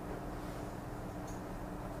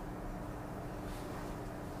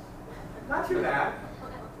 Not too bad.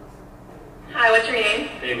 Hi, what's your name?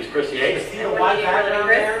 My name is Chris Yates. See the white background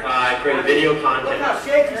there? I create video content. Look how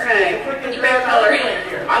shaky she is. What's your favorite color?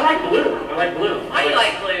 I like blue. I like blue. Why do you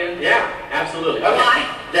like blue? Yeah, absolutely. Okay.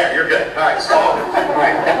 Why? There, you're good. All right, stop. All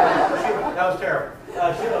right. That was terrible. She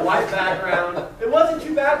had a white background. It wasn't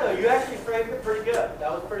too bad, though. You actually framed it pretty good.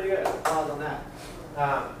 That was pretty good. Applause on that.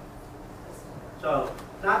 So,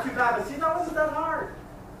 not too bad. But see, that wasn't that hard.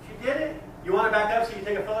 She did it. You want to back up so you can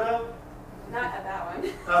take a photo? Not at that one.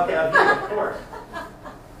 Okay, of you, of course.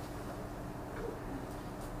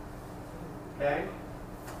 Okay.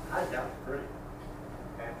 I think that was pretty.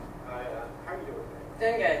 Okay. How are you doing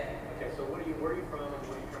today? Doing good. Okay, so where are you from and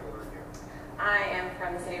what are you trying to learn here? I am from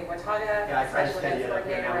the city of Watauga, Yeah, I tried to special study events it up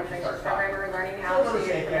here coordinator, now when she recreation starts talking. programmer, learning how to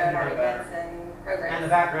promote our events and programs. And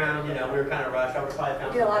the background, you know, we were kind of rushed. I would probably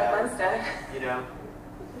found We did a lot of something fun better, stuff. you know.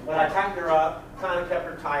 But I tightened her up, kind of kept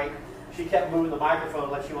her tight. She kept moving the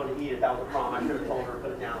microphone like she wanted to eat it. That was a problem. I should have told her to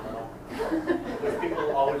put it down a little. Which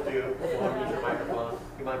people always do. If you want to use your microphone,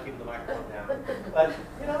 you might keep the microphone down. But,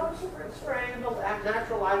 you know, it's framed. The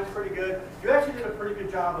natural lighting's pretty good. You actually did a pretty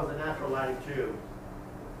good job of the natural lighting, too.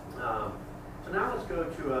 So now let's go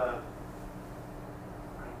to I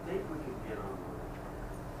think we can get on.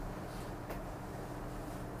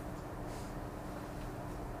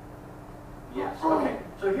 Yes, okay.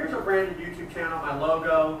 So here's a branded YouTube channel, my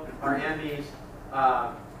logo, our Emmys,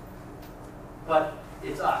 but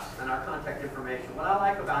it's us and our contact information. What I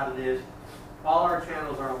like about it is all our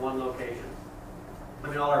channels are in one location. I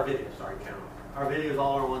mean, all our videos, sorry, channel. Our videos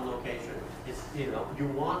all are in one location. It's, you know, you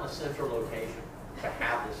want a central location to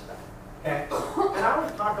have this stuff. Okay? And I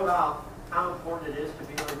always talk about how important it is to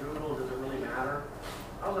be on Google. Does it really matter?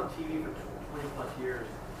 I was on TV for 20 plus years,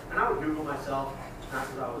 and I would Google myself, not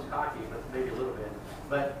because I was cocky, but maybe a little bit.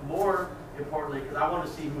 But more importantly, because I wanted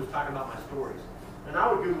to see who was talking about my stories. And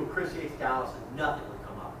I would Google Chris Yates Dallas, and nothing would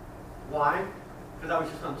come up. Why? Because I was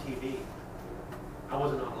just on TV. I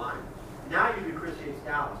wasn't online. Now you do Chris Yates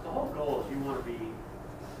Dallas. The whole goal is you want to be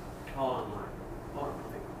all online. Hold on,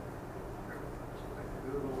 let me go back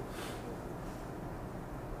to Google.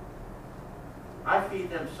 I feed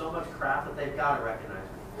them so much crap that they've got to recognize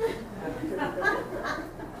me.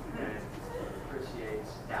 Okay. Chris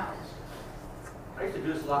Yates Dallas. I used to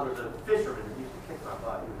do this a lot. There was a fisherman that used to kick my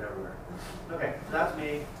butt. He was everywhere. Okay, so that's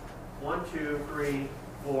me. 1, 2, 3,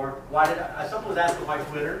 4. Why did someone was asking my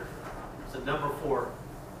Twitter. It's a number 4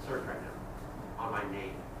 search right now on my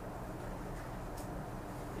name.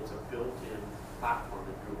 It's a built-in platform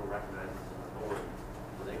that Google recognizes as authority,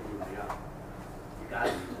 so they move me up. You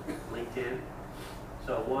guys use it. LinkedIn.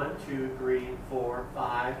 So 1, 2, 3, 4,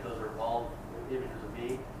 5. Those are all images of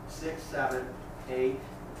me. 6, 7, 8.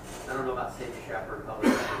 I don't know about Save Shepherd,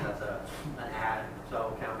 public record. That's an ad.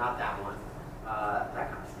 So okay, I'm not that one. That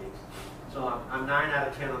kind of stinks. So I'm 9 out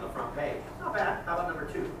of 10 on the front page. Not bad. How about number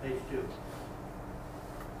 2, page 2?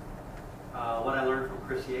 What I learned from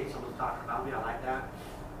Chris Yates. Someone's talking about me. I like that.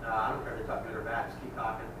 I don't care if they talk good or bad. Just keep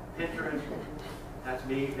talking. Pinterest. That's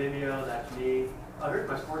me. Vimeo. That's me. Oh, here's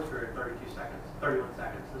my sports career in 32 seconds. 31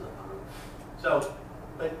 seconds. This is a fun one. So,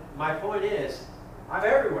 but my point is, I'm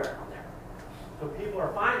everywhere on there. So people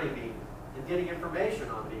are finding me and getting information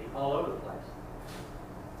on me all over the place.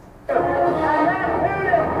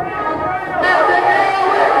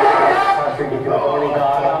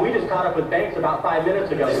 We just caught up with Banks about 5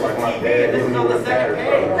 minutes ago. This is TV, this is on the second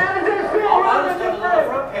page. All other stuff is on the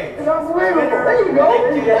front page. It's unbelievable. There you go.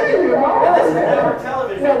 There you go. And this is network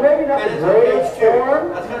television. You know, maybe not And the it's on greatest page 2. form.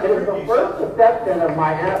 That's going It to is prove the you first something. deception of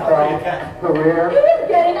my NFL career. He is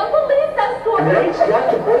getting a police escort. Nate's got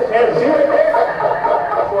to put his hands in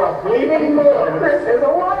for a fleeting moment. Chris is a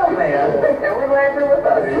wild man, and we're glad you're with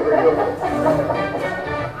us.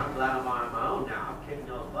 I'm glad I'm on my own now. I'm kicking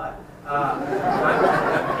y'all's butt.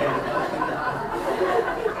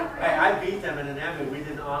 Hey, I beat them in an Emmy. We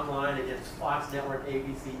did online against Fox Network,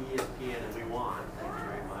 ABC, ESPN, and we won. Thank you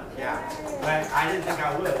very much. Yeah. But I didn't think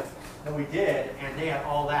I would. And we did, and they had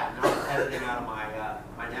all that. And I was editing out of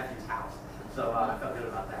my nephew's house. So I felt good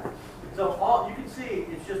about that. So all you can see,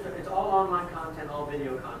 it's all online content, all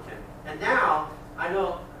video content. And now, I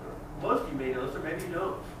know most of you may know this, or maybe you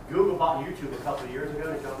don't. Google bought YouTube a couple of years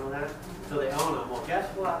ago. Did y'all know that? So they own them. Well, guess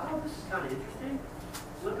what? Oh, this is kind of interesting.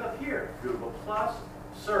 Look up here. Google Plus,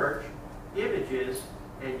 Search, Images,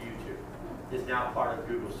 and YouTube is now part of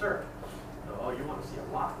Google Search. So, oh, you want to see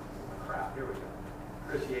a lot of crap. Here we go.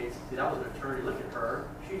 Chris Yates. See, that was an attorney. Look at her.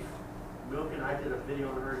 She's milking. I did a video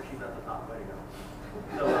on her, and she's at the top. Way to go.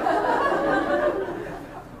 So,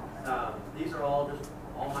 are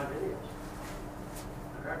all my videos.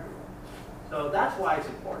 Okay. So that's why it's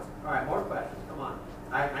important. All right, more questions. Come on.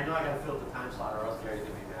 I know I got to fill the time slot, or else Gary's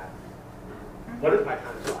gonna be mad. What is my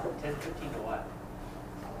time slot? 10:15 to what?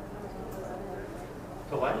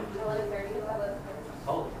 To what? 11:30.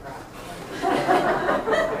 Holy crap. I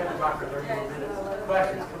haven't talked for 30 more minutes.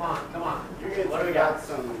 Questions, come on. You guys What do we got?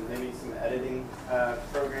 Maybe some editing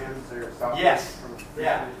programs or software? Yes.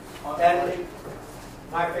 Yeah. Editing.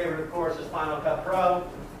 My favorite, of course, is Final Cut Pro,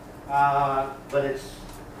 but it's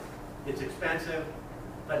expensive.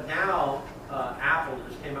 But now Apple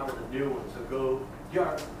just came out with a new one. So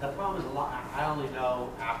the problem is I only know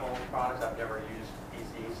Apple products. I've never used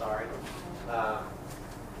PC. Sorry.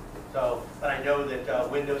 But I know that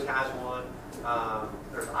Windows has one.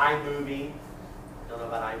 There's iMovie. Don't know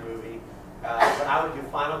about iMovie. But I would do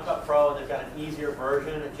Final Cut Pro, and they've got an easier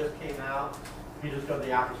version. It just came out. If you just go to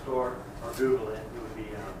the Apple Store or Google it, it would be.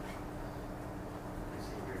 Let me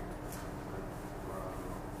see here.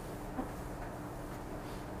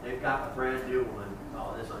 They've got a brand new one.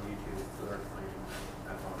 Oh, this on YouTube, so they're playing.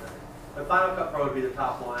 I apologize. But Final Cut Pro would be the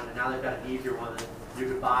top one, and now they've got an easier one that you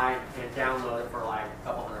could buy and download it for like a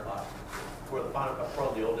couple $100. Where the Final Cut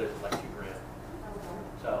Pro, the old days was like $2 grand.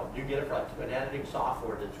 So you get it for like an editing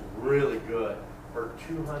software that's really good for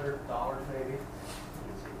 $200 maybe.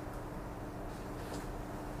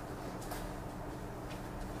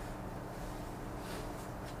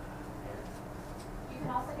 You can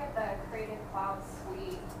also get the Creative Cloud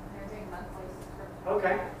Suite. They're doing monthly subscription.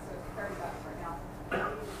 Okay. So it's $30 right now.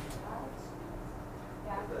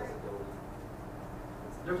 Yeah,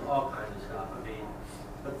 There's all kinds of stuff. I mean,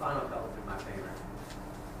 but Final Cut would be my favorite.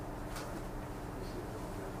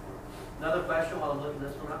 Another question while I'm looking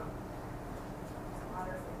this one up?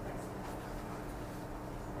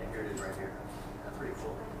 Yeah, here it is right here. That's pretty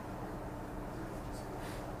cool.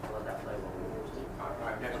 I'll let that play while we sleep. All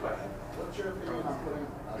right, next question. What's your opinion on putting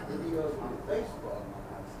videos on Facebook?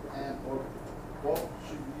 And or both,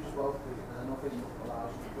 should you use both? Because I know Facebook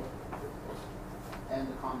allows you to put and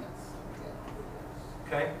the comments.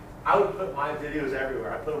 Okay. I would put my videos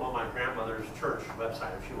everywhere. I put them on my grandmother's church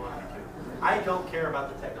website if she wanted me to. I don't care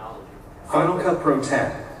about the technology. Final Cut Pro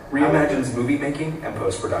 10 reimagines movie making and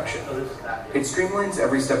post-production. It streamlines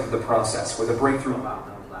every step of the process with a breakthrough. Wow,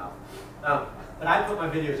 that was loud. But I put my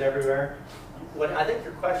videos everywhere. What I think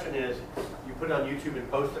your question is, you put it on YouTube and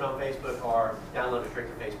post it on Facebook, or download it straight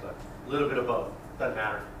to Facebook. A little bit of both. Doesn't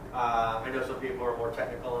matter. I know some people are more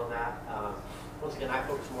technical on that. Once again, I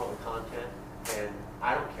focus more on the content, and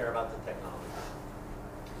I don't care about the technology.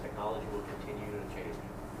 Technology will continue to change.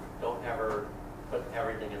 Don't ever put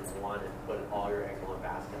everything in one and put all your eggs in one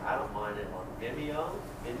basket. I don't mind it on Vimeo.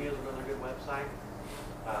 Vimeo is another good website.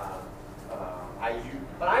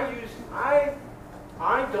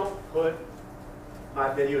 I don't put my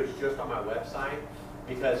videos just on my website,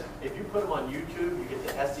 because if you put them on YouTube, you get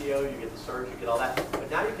the SEO, you get the search, you get all that. But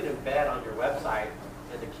now you can embed on your website,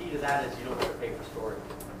 and the key to that is you don't have to pay for storage.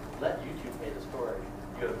 Let YouTube pay the storage.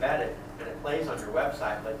 You embed it, and it plays on your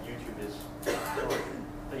website, but YouTube is storage.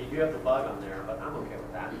 So you do have the bug on there, but I'm okay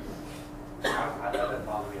with that. That doesn't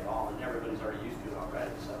bother me at all, and everybody's already used to it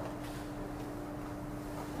already. So,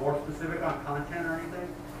 more specific on content or anything?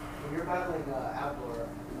 When you're battling outdoor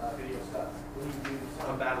video stuff, what do you use?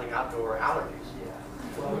 I'm battling outdoor allergies. Yeah.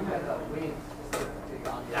 Well, we've had wind is a big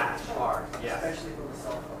on. That's hard. Yeah. Especially from the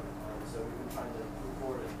cell phone. So we've been trying to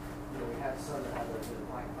record it. We have some that have a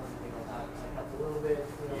black thing on top, so it helps a little bit.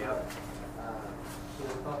 Yep. So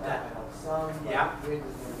we thought that might help some. Yeah.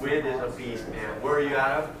 Wind is a beast, man. Where are you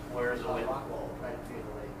out of? Where's the wind? Rockwall, right between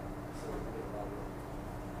the lake. So we get a lot of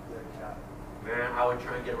good shot. Man, I would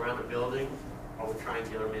try and get around the building. I would try and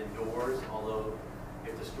get them indoors, although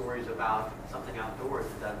if the story's about something outdoors,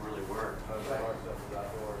 it doesn't really work.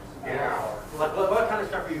 Yeah. What kind of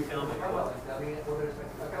stuff are you filming? Well, there's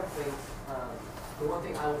a couple things. The one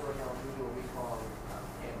thing I was working on, we do a week-long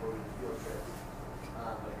camper field trip.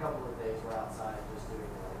 But a couple of days we're outside just doing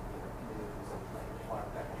canoes and playing water,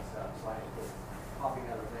 that kind of stuff. So I had to popping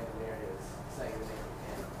out of random areas, saying the name of the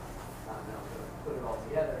camp. Now I'm going to put it all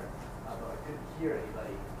together, but I couldn't hear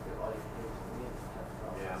anybody. All you could do was the wind.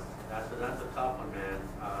 Yeah, that's a tough one, man.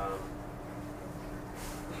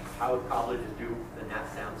 I would probably just do the net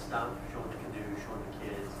sound stuff, showing the canoe, showing the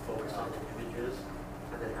kids, focus on the images,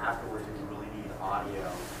 and then afterwards, if you really need audio.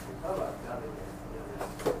 How about dubbing it?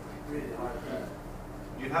 It's really hard to.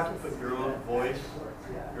 You have to put your own voice,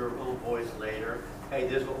 later. Hey,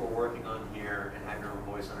 this is what we're working on here, and have your own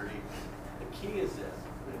voice underneath. The key is this: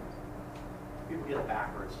 people get it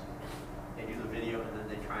backwards. They do the video and then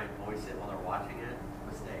they try and voice it while they're watching it.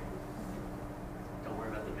 Mistake. don't worry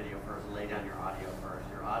about the video first. Lay down your audio first.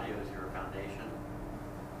 Your audio is your foundation.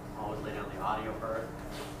 Always lay down the audio first,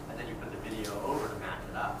 and then you put the video over to match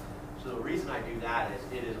it up. So the reason I do that is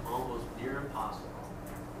it is almost near impossible,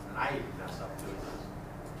 and I even mess up doing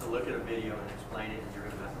this, to look at a video and explain it, and you're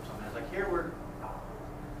going to mess up something. It's like, here we're,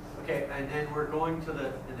 okay, and then we're going to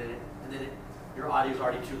the, and then your audio's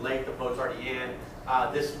already too late, the boat's already in,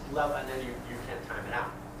 this level, and then you can't time it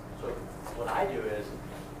out. So what I do is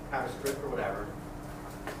have a script or whatever.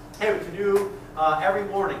 Hey, what to do every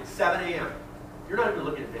morning, 7 a.m. You're not even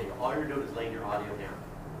looking at video. All you're doing is laying your audio down.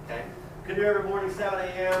 Okay? You can do every morning, 7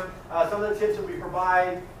 a.m. Some of the tips that we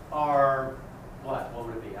provide are what? What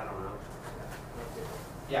would it be? I don't know.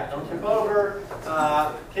 Yeah, don't tip over.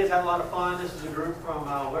 Kids have a lot of fun. This is a group from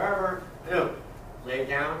wherever. Lay it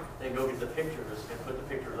down, then go get the pictures and put the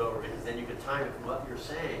pictures over, because then you can time it from what you're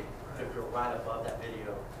saying to go right above that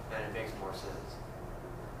video, and it makes more sense.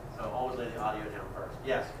 So always lay the audio down first.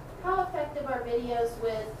 Yes? How effective are videos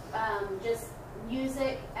with just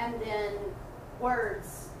music and then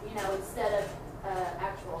words, you know, instead of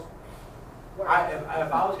actual words?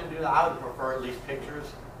 If I was going to do that, I would prefer at least pictures.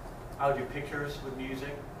 I would do pictures with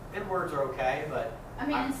music, and words are okay, but I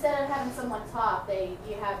mean, instead of having someone talk,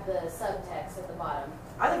 you have the subtext at the bottom.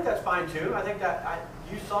 I think that's fine too. I think that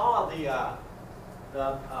you saw the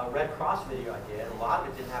Red Cross video I did. A lot of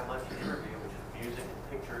it didn't have much interview, which is music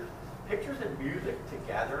and pictures. Pictures and music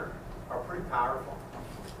together are pretty powerful.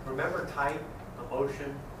 Remember type,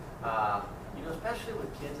 emotion, you know, especially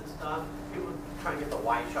with kids and stuff. People try and get the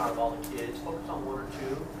wide shot of all the kids. Focus on one or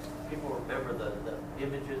two. People remember the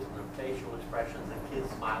images and the facial expressions and kids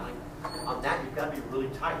smiling. On that, you've got to be really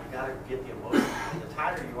tight. You've got to get the emotion. And the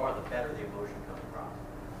tighter you are, the better the emotion comes across.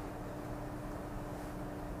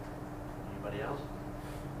 Anybody else?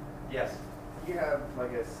 Yes? Do you have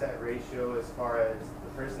like a set ratio as far as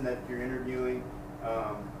the person that you're interviewing,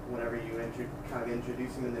 whenever you kind of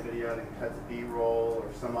introduce them in the video and then cuts B-roll or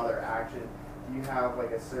some other action? Do you have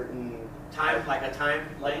like a certain time, like a time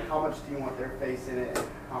length? How much do you want their face in it? And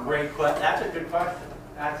how much? Great question. That's a good question.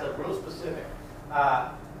 That's a real specific.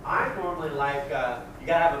 I normally like, you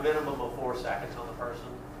got to have a minimum of 4 seconds on the person,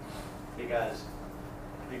 because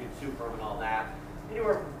you can super them and all that.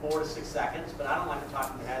 Anywhere from 4 to 6 seconds, but I don't like to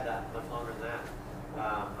talk in the head that much longer than that.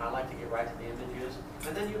 I like to get right to the images.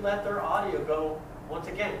 And then you let their audio go, once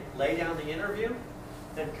again, lay down the interview,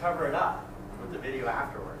 then cover it up with the video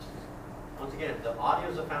afterwards. Once again, the audio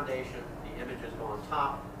is the foundation, the images go on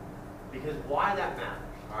top, because why that matters,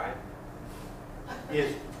 all right,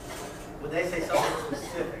 is when they say something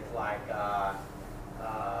specific, like,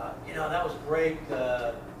 you know, that was great,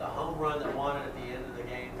 the home run that won it at the end of the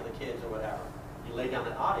game for the kids or whatever. You lay down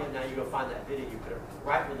that audio, now you go find that video, you put it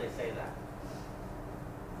right when they say that.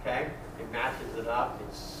 Okay? It matches it up,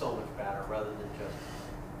 it's so much better rather than just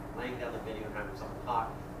laying down the video and having someone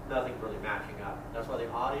talk. Nothing really matching up. That's why the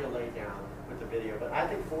audio laid down with the video. But I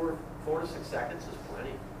think 4 to 6 seconds is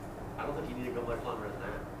plenty. I don't think you need to go much longer than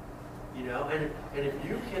that. You know, and if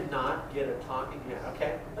you cannot get a talking head,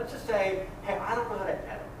 okay, let's just say, hey, I don't know how to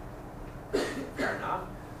edit. Fair enough.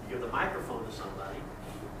 You give the microphone to somebody,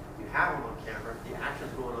 you have them on camera, the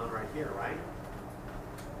action's going on right here, right?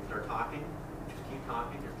 If they're talking, just keep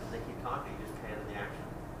talking, and as they keep talking, just pan to the action.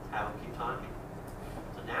 Have them keep talking.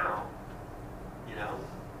 So now, you know,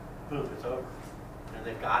 boom, it's over. And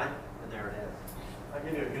they've got it, and there it is. I'll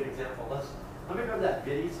give you a good example. Let me go to that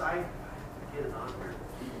video site. The kid is on here.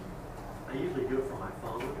 I usually do it from my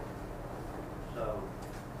phone. So,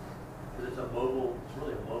 because it's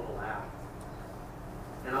really a mobile app.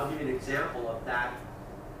 And I'll give you an example of that,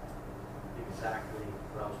 exactly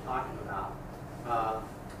what I was talking about. I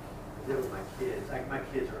did it with my kids. My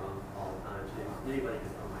kids are on all the time, so anybody can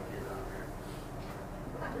throw my kids on there.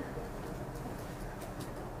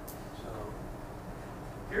 So,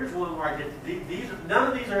 here's one where I get these. None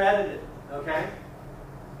of these are edited, okay?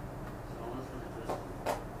 So listen to this one.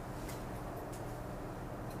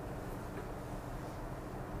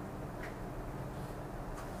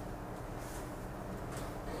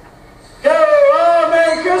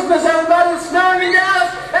 Merry Christmas, everybody! It's snowing out,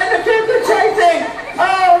 and the kids are chasing!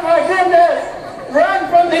 Oh my goodness! Run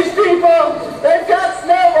from these people! They've got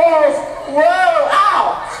snowballs! Whoa! Ow!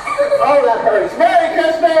 Oh, that hurts. Merry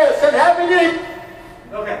Christmas and Happy New Year!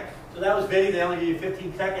 Okay, so that was video. They only give you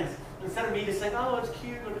 15 seconds. Instead of me just saying, oh, it's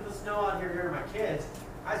cute, look at the snow out here, here are my kids,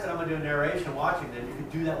 I said I'm going to do a narration watching them. You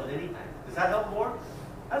could do that with anything. Does that help more?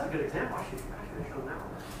 That's a good example. I should have shown that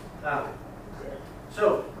one.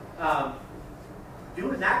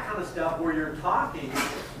 Doing that kind of stuff where you're talking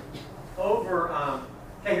over,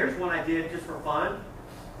 hey, here's one I did just for fun.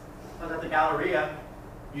 I was at the Galleria,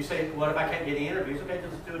 You say, what if I can't get any interviews? Okay,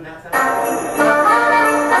 just do it now.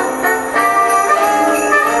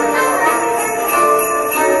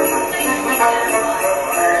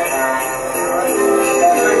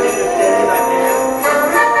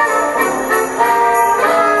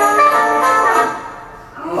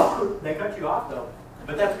 They cut you off though.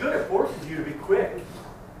 But that's good. It forces you to be quick.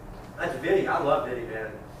 That's video. I love video,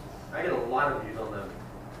 man. I get a lot of views on them.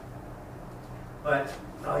 But,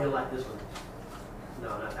 oh, you'll like this one. No,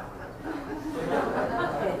 not that one.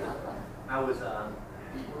 I was,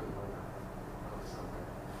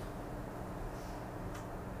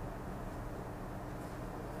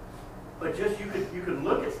 but just you could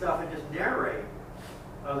look at stuff and just narrate.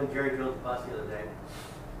 I was in Jerry Jones' bus the other day.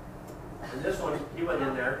 And this one, he went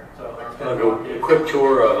in there, so I'll do a quick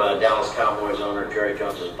tour of Dallas Cowboys owner Jerry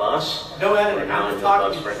Jones's bus. No editing. I'm just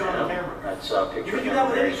talking right to now. the camera. That's a picture You can do of that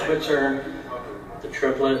with Barry anything. Switzer, the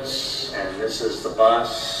triplets, and this is the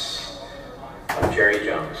bus of Jerry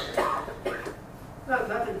Jones.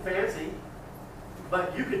 Nothing fancy,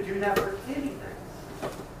 but you could do that for anything.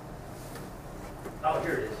 Oh,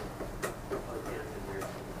 here it is.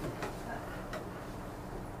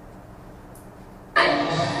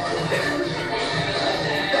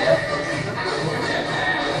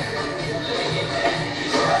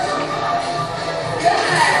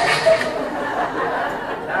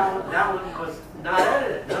 That one was not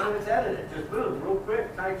edited. None of it's edited. Just boom, real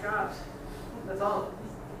quick, tight shots. That's all.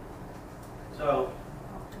 So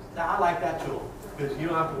I like that tool because you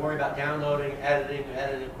don't have to worry about downloading,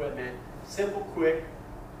 editing equipment. Simple, quick,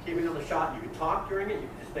 keeping on the shot. You can talk during it. You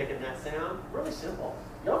can just make it that sound. Really simple.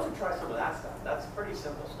 You also try some of that stuff. That's pretty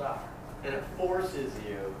simple stuff, and it forces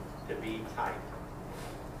you to be tight.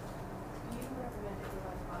 Do you recommend that you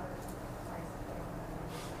like moderate price?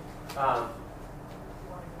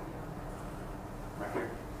 Right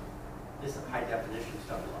here. This high definition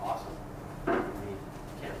stuff is awesome. I mean,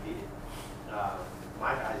 you can't beat it.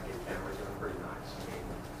 My guys get cameras that are pretty nice. I mean,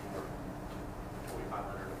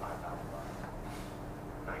 $2,500 to $5,000.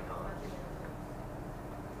 Nikon.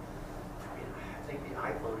 I mean, I think the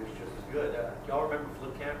iPhone is just as good. Y'all remember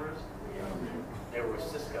flip cameras? They were with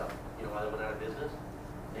Cisco. You know why they went out of business?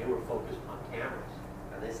 They were focused on cameras,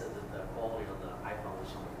 and they said that the quality on the iPhone was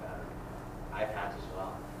so much better. iPads as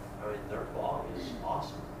well. I mean, their quality is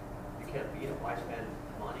awesome. You can't beat it. Why spend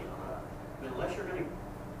money on a? I mean, unless you're going to,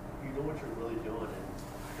 you know what you're really doing,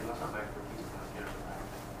 and that's not my expertise on camera. I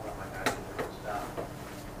let my guys do their own stuff.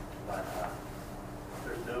 But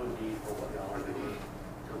there's no need for what y'all are doing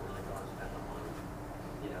to really go and spend the money.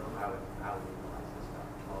 You know, I would utilize this stuff.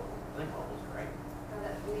 I think mobile's great.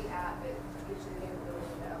 That the app, it gives you the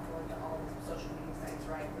capability to upload to all the social media sites,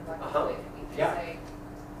 right? Like, Uh-huh. you can Yeah. say,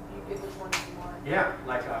 you pick which one you want. Yeah,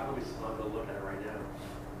 like let me. I'll go look at it right now.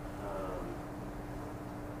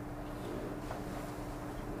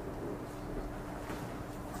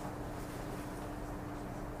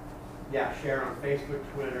 Yeah, share on Facebook,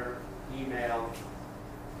 Twitter, email.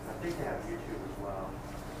 I think they have YouTube as well.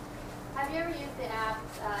 Have you ever used the app,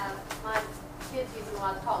 my kids use it a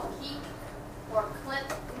lot, it's called Keep or Clip?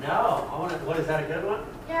 No, what is that, a good one?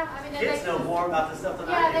 Yeah, I mean, Kids know more about this stuff than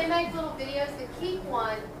I yeah, do. they make little videos. The Keep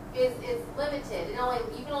one is limited.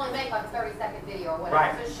 You can only make like a 30-second video or whatever.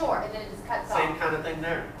 Right. So it's short, and then it just cuts off. Same kind of thing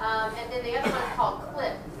there. And then the other one is called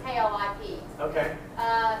Clip, K-L-I-P. Okay.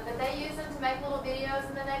 But they use them to make little videos,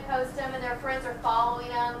 and then they post them, and their friends are following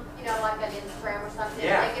them, you know, like on Instagram or something.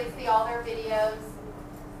 Yeah. They get to see all their videos.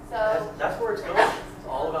 So That's where it's going. It's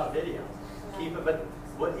all about video. Keep it,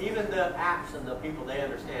 but even the apps and the people, they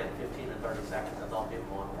understand 15 to 30 seconds. That's all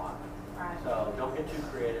people want to watch. Right. So don't get too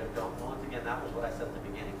creative. Once again, that was what I said at the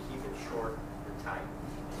beginning. Keep it short and tight.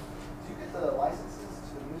 Do you get the licenses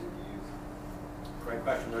to the music you use? Great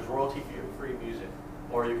question. There's royalty-free music,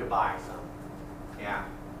 or you could buy some. Yeah,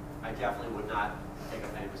 I definitely would not take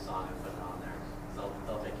a famous song and put it on there.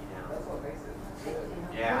 They'll take you down. That's what makes it good.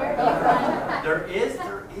 Yeah. there is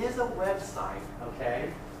a website,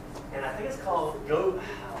 okay, and I think it's called Oh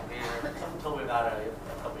man, someone told me about it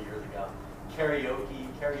a couple years ago. Karaoke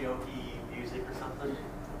music or something.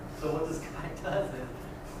 So what this guy does is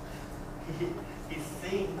he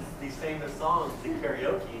sings these famous songs in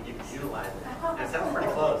karaoke, and you can utilize it. And it sounds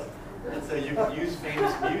pretty close. And so you can use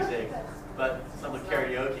famous music, but someone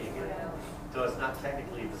karaokeing it. So it's not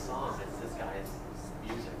technically the song; it's this guy's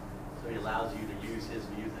music. So he allows you to use his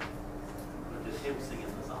music, but just him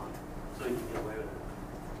singing the song, so you can get away with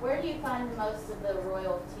it. where do you find most of the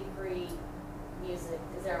royalty-free music?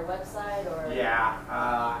 Is there a website or?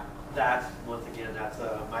 Yeah, that's once again, that's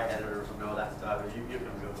my editors will know that stuff. You can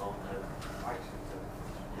Google it.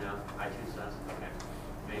 iTunes does. Okay.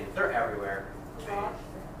 I mean, they're everywhere. page.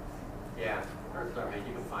 Yeah, or I mean,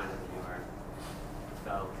 you can find it anywhere.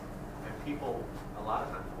 So, and people a lot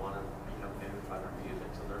of times want to become famous by their music,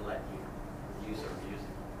 so they're letting you use their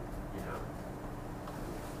music. You know.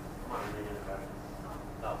 Come on, any other questions?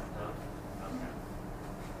 No, no. Okay.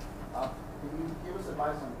 Can you give us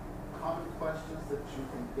advice on common questions that you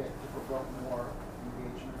can get to provoke more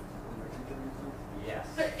engagement when you're interviewing them? Yes.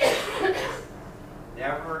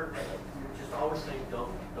 Never. You just always think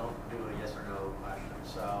don't do a yes or no question.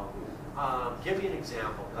 So, give me an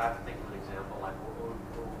example, because I have to think of an example. Like,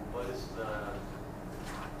 what is the?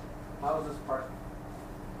 How is this part?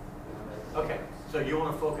 Okay. So you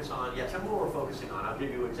want to focus on? Yeah. Tell me what we're focusing on. I'll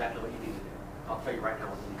give you exactly what you need to do. I'll tell you right now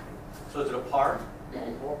what you need to do. So is it a park? Yeah.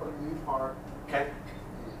 Open a new park. Okay. And,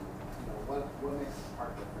 what makes the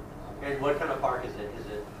park different? And what kind of park is it? Is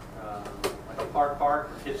it like a park for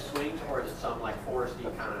kids swings, or is it some like foresty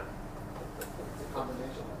kind of? It's a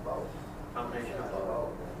combination of both. Combination of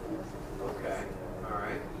both. Okay. All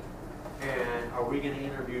right. And are we going to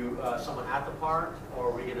interview someone at the park, or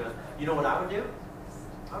are we going to? You know what I would do?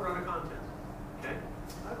 I'd run a contest. Okay.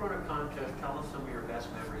 I'd run a contest. Tell us some of your best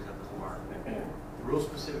memories at this park. Real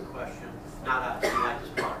specific question. Not do you like this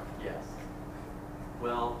park? Yes.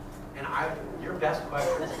 Well, and your best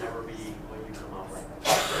questions never be what you come up with.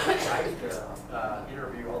 I used to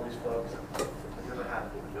interview all these folks. I've never had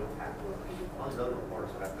a notepad. All these other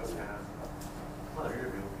reporters that have notepads. Well, they're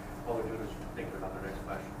interviewing. All they're doing is thinking about their next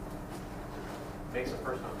question. Makes a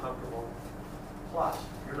person uncomfortable. Plus,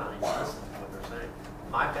 you're not even listening to what they're saying.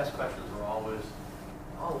 My best questions are always,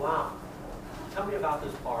 oh wow, tell me about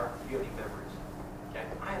this park. Do you have any memories? Okay.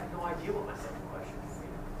 I have no idea what my second question is.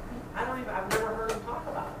 I've never heard him talk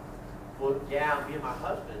about it. Well, yeah, me and my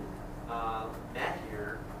husband met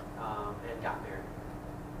here and got married.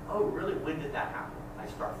 Oh, really? When did that happen? I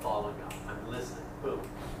start following up. I'm listening. Boom.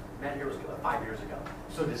 Met here was 5 years ago.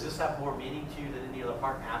 So does this have more meaning to you than any other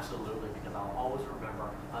park? Absolutely, because I'll always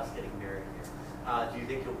remember us getting married here. Do you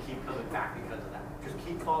think you'll keep coming back because of that? Just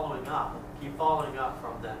keep following up. Keep following up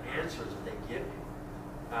from the answers that they give you.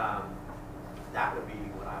 That would be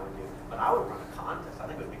what I would do. But I would run a contest. I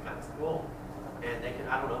think it would be kind of cool. And they can,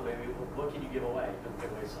 I don't know, maybe what can you give away? You can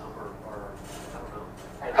give away some or I don't know.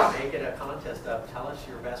 And make it a contest of tell us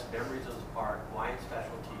your best memories of this park, why it's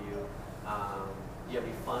special to you. Do you have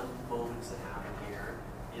any fun moments that happen here?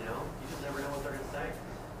 You know, you just never know what they're going to say.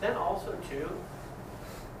 Then also too,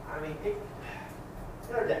 I mean,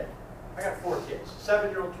 the other day, I got 4 kids,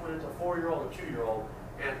 7-year-old twins, a 4-year-old, a 2-year-old,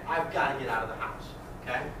 and I've got to get out of the house.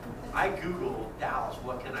 Okay? I Googled Dallas,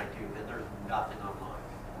 what can I do? And there's nothing online.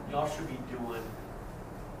 Y'all should be doing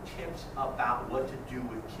tips about what to do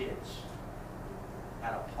with kids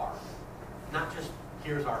at a park. Not just,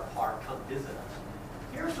 here's our park, come visit us.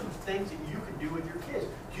 Here are some things that you can do with your kids.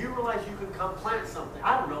 Do you realize you can come plant something?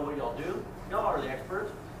 I don't know what y'all do. Y'all are the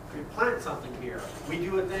experts. We plant something here. We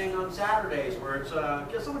do a thing on Saturdays where it's,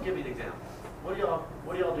 someone give me an example. What do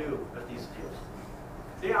y'all do at these deals?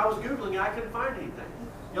 See, I was Googling and I couldn't find anything.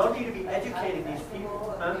 Y'all need to be educating these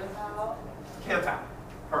people. Huh? Camp out.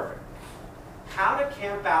 Perfect. How to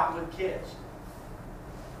camp out with kids.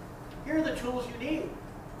 Here are the tools you need.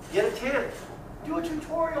 Get a tent. Do a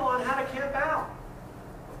tutorial on how to camp out.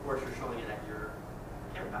 Of course, you're showing it at your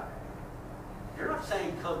camp out. You're not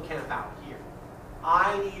saying come camp out here.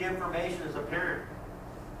 I need information as a parent.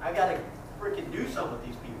 I got to freaking do something with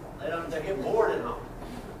these people. They get bored at home.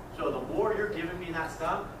 So the more you're giving me that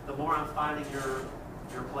stuff, the more I'm finding your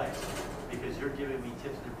place. Because you're giving me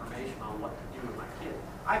tips and information on what to do with my kids.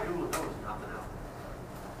 I Googled, there was nothing else.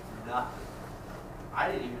 Nothing.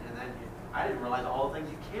 I didn't realize all the things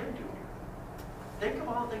you can do here. Think of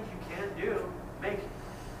all the things you can do. Make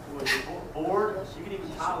when you're bored, you can even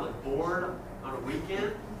title it bored on a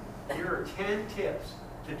weekend. Here are 10 tips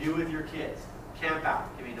to do with your kids. Camp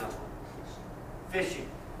out. Give me another one. Fishing.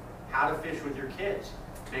 How to fish with your kids.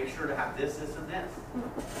 Make sure to have this, this, and this.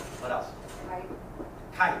 What else?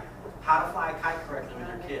 Kite. How to fly a kite correctly with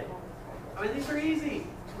your kid. I mean, these are easy.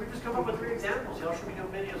 We've just come up with 3 examples. Y'all should be doing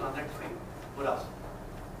videos on next week. What else?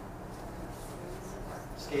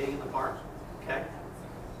 Skating in the park. Okay.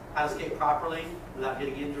 How to skate properly without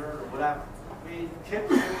getting injured or whatever. I mean,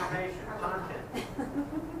 tips, information, content.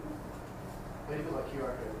 What do you feel about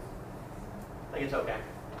QR codes? I think it's okay.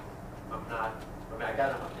 I got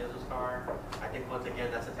it on my business card. I think once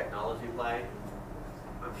again that's a technology play.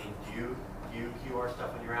 I mean, do you QR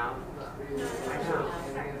stuff when you're out?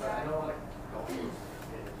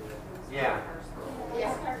 Yeah.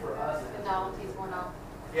 Yeah. The novelty's worn off.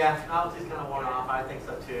 Yeah, novelty's kind of worn off. I think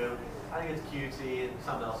so too. I think it's cutesy and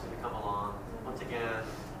something else is going to come along. Once again,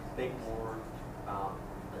 think more about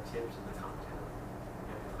the tips and the content.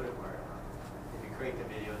 put it wherever. If you create the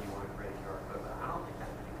video and you want to create a QR code, but I don't think that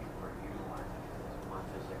many people are utilizing it as much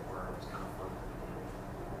as they were. It was kind of fun,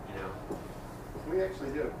 you know. Can we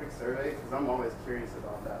actually do a quick survey? Because I'm always curious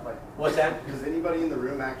about that. Like, what's that? Does anybody in the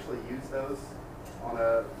room actually use those on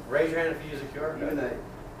a? Raise your hand if you use a QR code.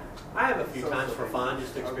 I have a few times for fun,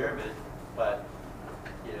 just to experiment, but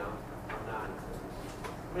you know, I'm not.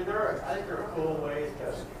 I mean, I think there are cool ways to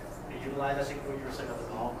utilize. I think what you were saying on the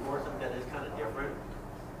golf course, I think that is kind of different.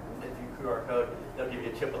 If you QR code, they'll give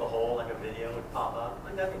you a tip of the hole, like a video would pop up. I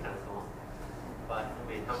think that'd be kind of cool. But I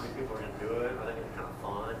mean, how many people are going to do it? I think it's kind of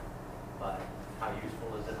fun, but how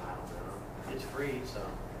useful is it? I don't know. It's free, so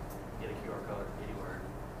get a QR code anywhere,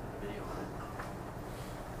 a video on it.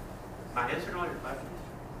 Am I answering all your questions?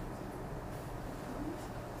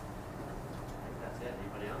 That's it.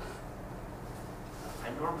 Anybody else? I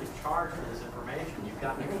normally charge for this information. You've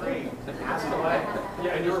got me free. Ask away.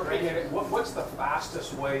 Yeah, in your opinion, what's the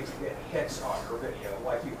fastest way to get hits on your video?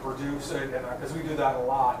 Like you produce it, and because we do that a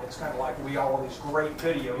lot, it's kind of like we all these great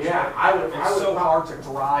videos. Yeah, it's so hard to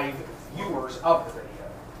drive viewers of the video.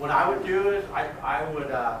 What I would do is I would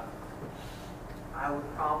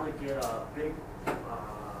probably get a big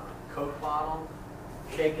Coke bottle,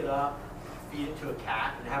 shake it up, feed it to a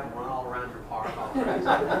cat, and have them run all around your park. All crazy.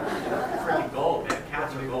 Freaking gold, man.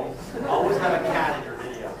 Cats are gold. Always have a cat in your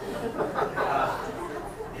video.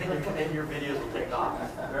 And your videos will take off.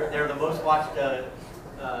 They're the most watched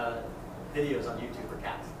videos on YouTube for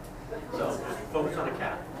cats. So just focus on a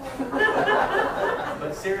cat.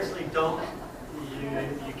 But seriously, you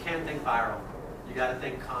can't think viral. You got to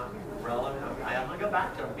think relevant. I'm going to go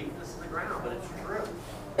back to it. I'm beating this in the ground, but it's true.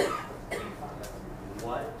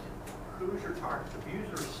 Who's your target? The views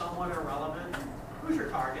are somewhat irrelevant. Who's your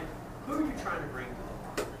target? Who are you trying to bring to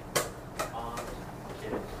the park?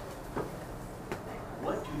 Kids.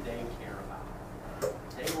 What do they care about?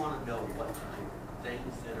 They want to know what to do,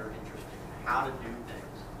 things that are interesting, how to do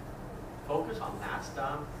things. Focus on that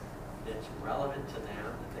stuff that's relevant to them,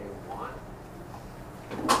 that they want.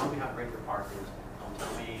 Don't tell me how great your park is. Don't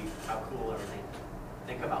tell me how cool everything.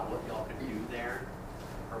 Think about what y'all can do there.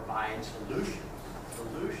 Provide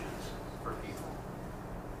solutions for people.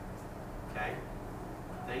 Okay?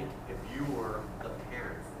 Think if you were the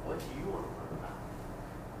parent, what do you want to learn about?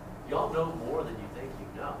 Y'all know more than you think you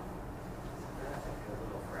know. That's a good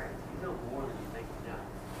little phrase. You know more than you think you know.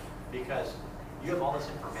 Because you have all this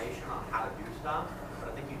information on how to do stuff, but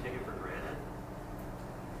I think you take it for granted.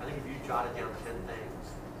 I think if you jotted down 10 things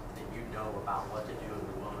that you know about what to do in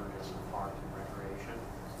the wilderness and parks and recreation,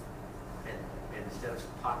 and instead of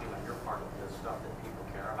talking about your part of the stuff that people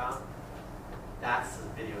care about, that's the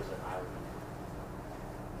videos that I would do.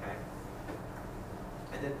 Okay?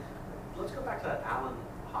 And then let's go back to that Allen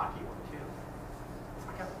hockey one too.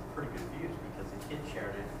 I got pretty good views because the kids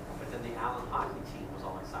shared it, but then the Allen hockey team was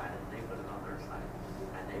all excited and they put it on their site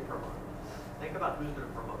and they promoted it. Think about who's going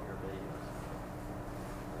to promote your videos.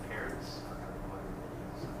 The parents are going to promote your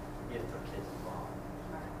videos if their kids involved.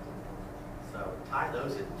 So tie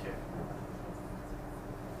those in too.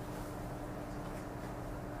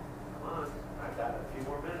 Come on, I've got a few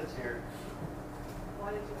more minutes here.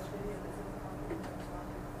 Why did you do a video that's in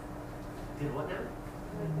the Did what now?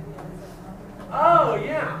 Oh,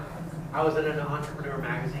 yeah. I was at an entrepreneur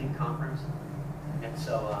magazine conference, and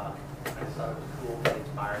so I just thought it was cool. It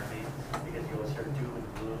inspired me because you always hear doom and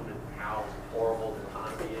gloom and how horrible the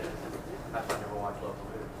economy is. That's why I never watch local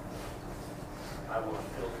news. I want to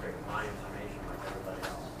filter my information like everybody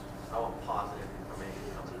else. I want positive information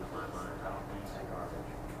coming into my mind. I don't need that garbage.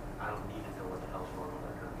 I don't need to know what the hell's wrong with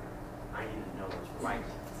our country. I need to know what's right.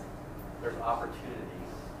 There's opportunity.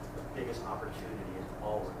 The biggest opportunity is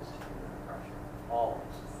always human oppression.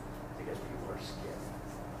 Always. Because people are scared.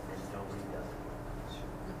 And nobody does it.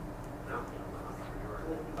 Now, I'm an entrepreneur.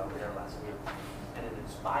 I was there last week. And it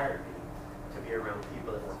inspired me to be around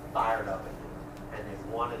people that were fired up and they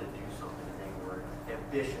wanted to do something and they were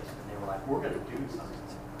ambitious and they were like, we're going to do something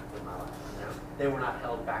with my life. You know? They were not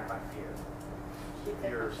held back by fear.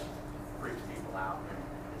 Fear freaks people out. And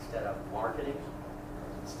instead of marketing,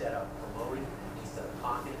 instead of promoting, instead of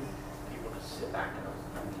talking, people just sit back and don't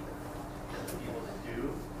do it. And the people that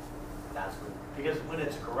do, that's when, because when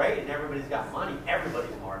it's great and everybody's got money,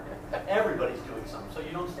 everybody's marketing. Everybody's doing something, so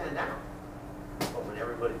you don't stand out. But when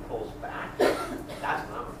everybody pulls back, that's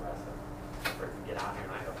when I'm impressive. I freaking get out here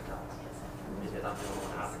and I go nuts. Because I'm the only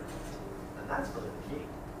one out there. And that's really the key.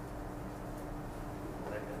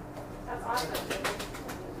 That's awesome. So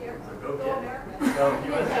go get it. Go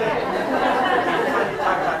USA. You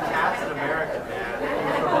talk about cats in America, man.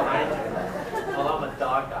 You're behind you. Well, I'm a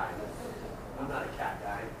dog guy. I'm not a cat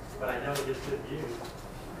guy, but I know it gets good views.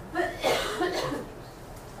 want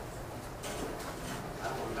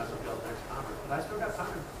to mess up y'all's next conference, but I still got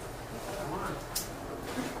time. Come on.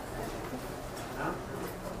 No?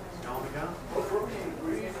 You want me to go?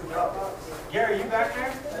 We're using Dropbox. Gary, you back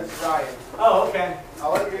there? That's Ryan. Oh, okay.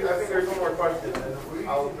 I'll let you, I think there's one more question.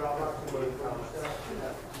 I'll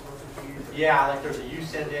Yeah, like there's a you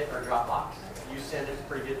send it or Dropbox. You send it's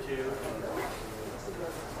pretty good too.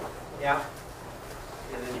 Yeah.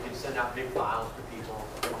 And then you can send out big files to people,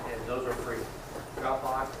 and those are free.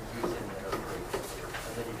 Dropbox and you send it are free.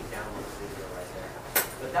 And then you can download the video right there.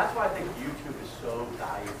 But that's why I think YouTube is so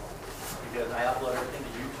valuable. Because I upload everything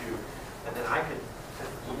to YouTube, and then I can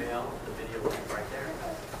send an email, the video will be right there.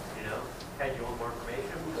 You know? Hey, do you want more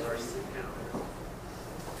information? Go to our YouTube channel.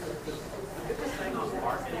 The biggest thing on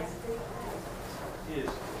marketing is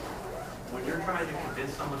when you're trying to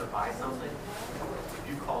convince someone to buy something, if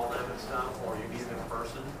you call them and stuff, or you meet them in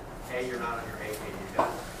person, A, you're not on your A game, you've got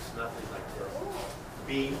nothing like this.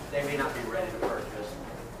 B, they may not be ready to purchase.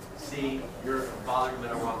 C, you're bothering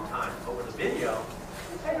them at a wrong time. But with a video,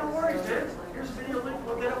 hey, no worries, man. Here's a video link,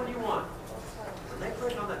 look at it when you want. When they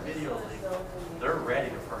click on that video link, they're ready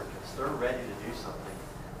to purchase. They're ready to do something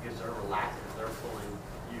because they're relaxing. They're pulling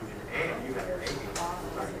you in, and you have your A game.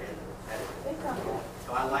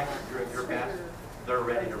 So I like you're at your best. They're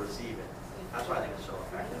ready to receive it. That's why I think it's so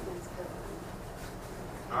effective.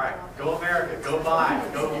 All right, go America, go buy,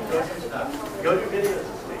 go do stuff, go do videos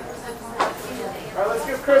this week. All right, let's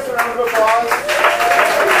give Chris a round of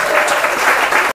applause.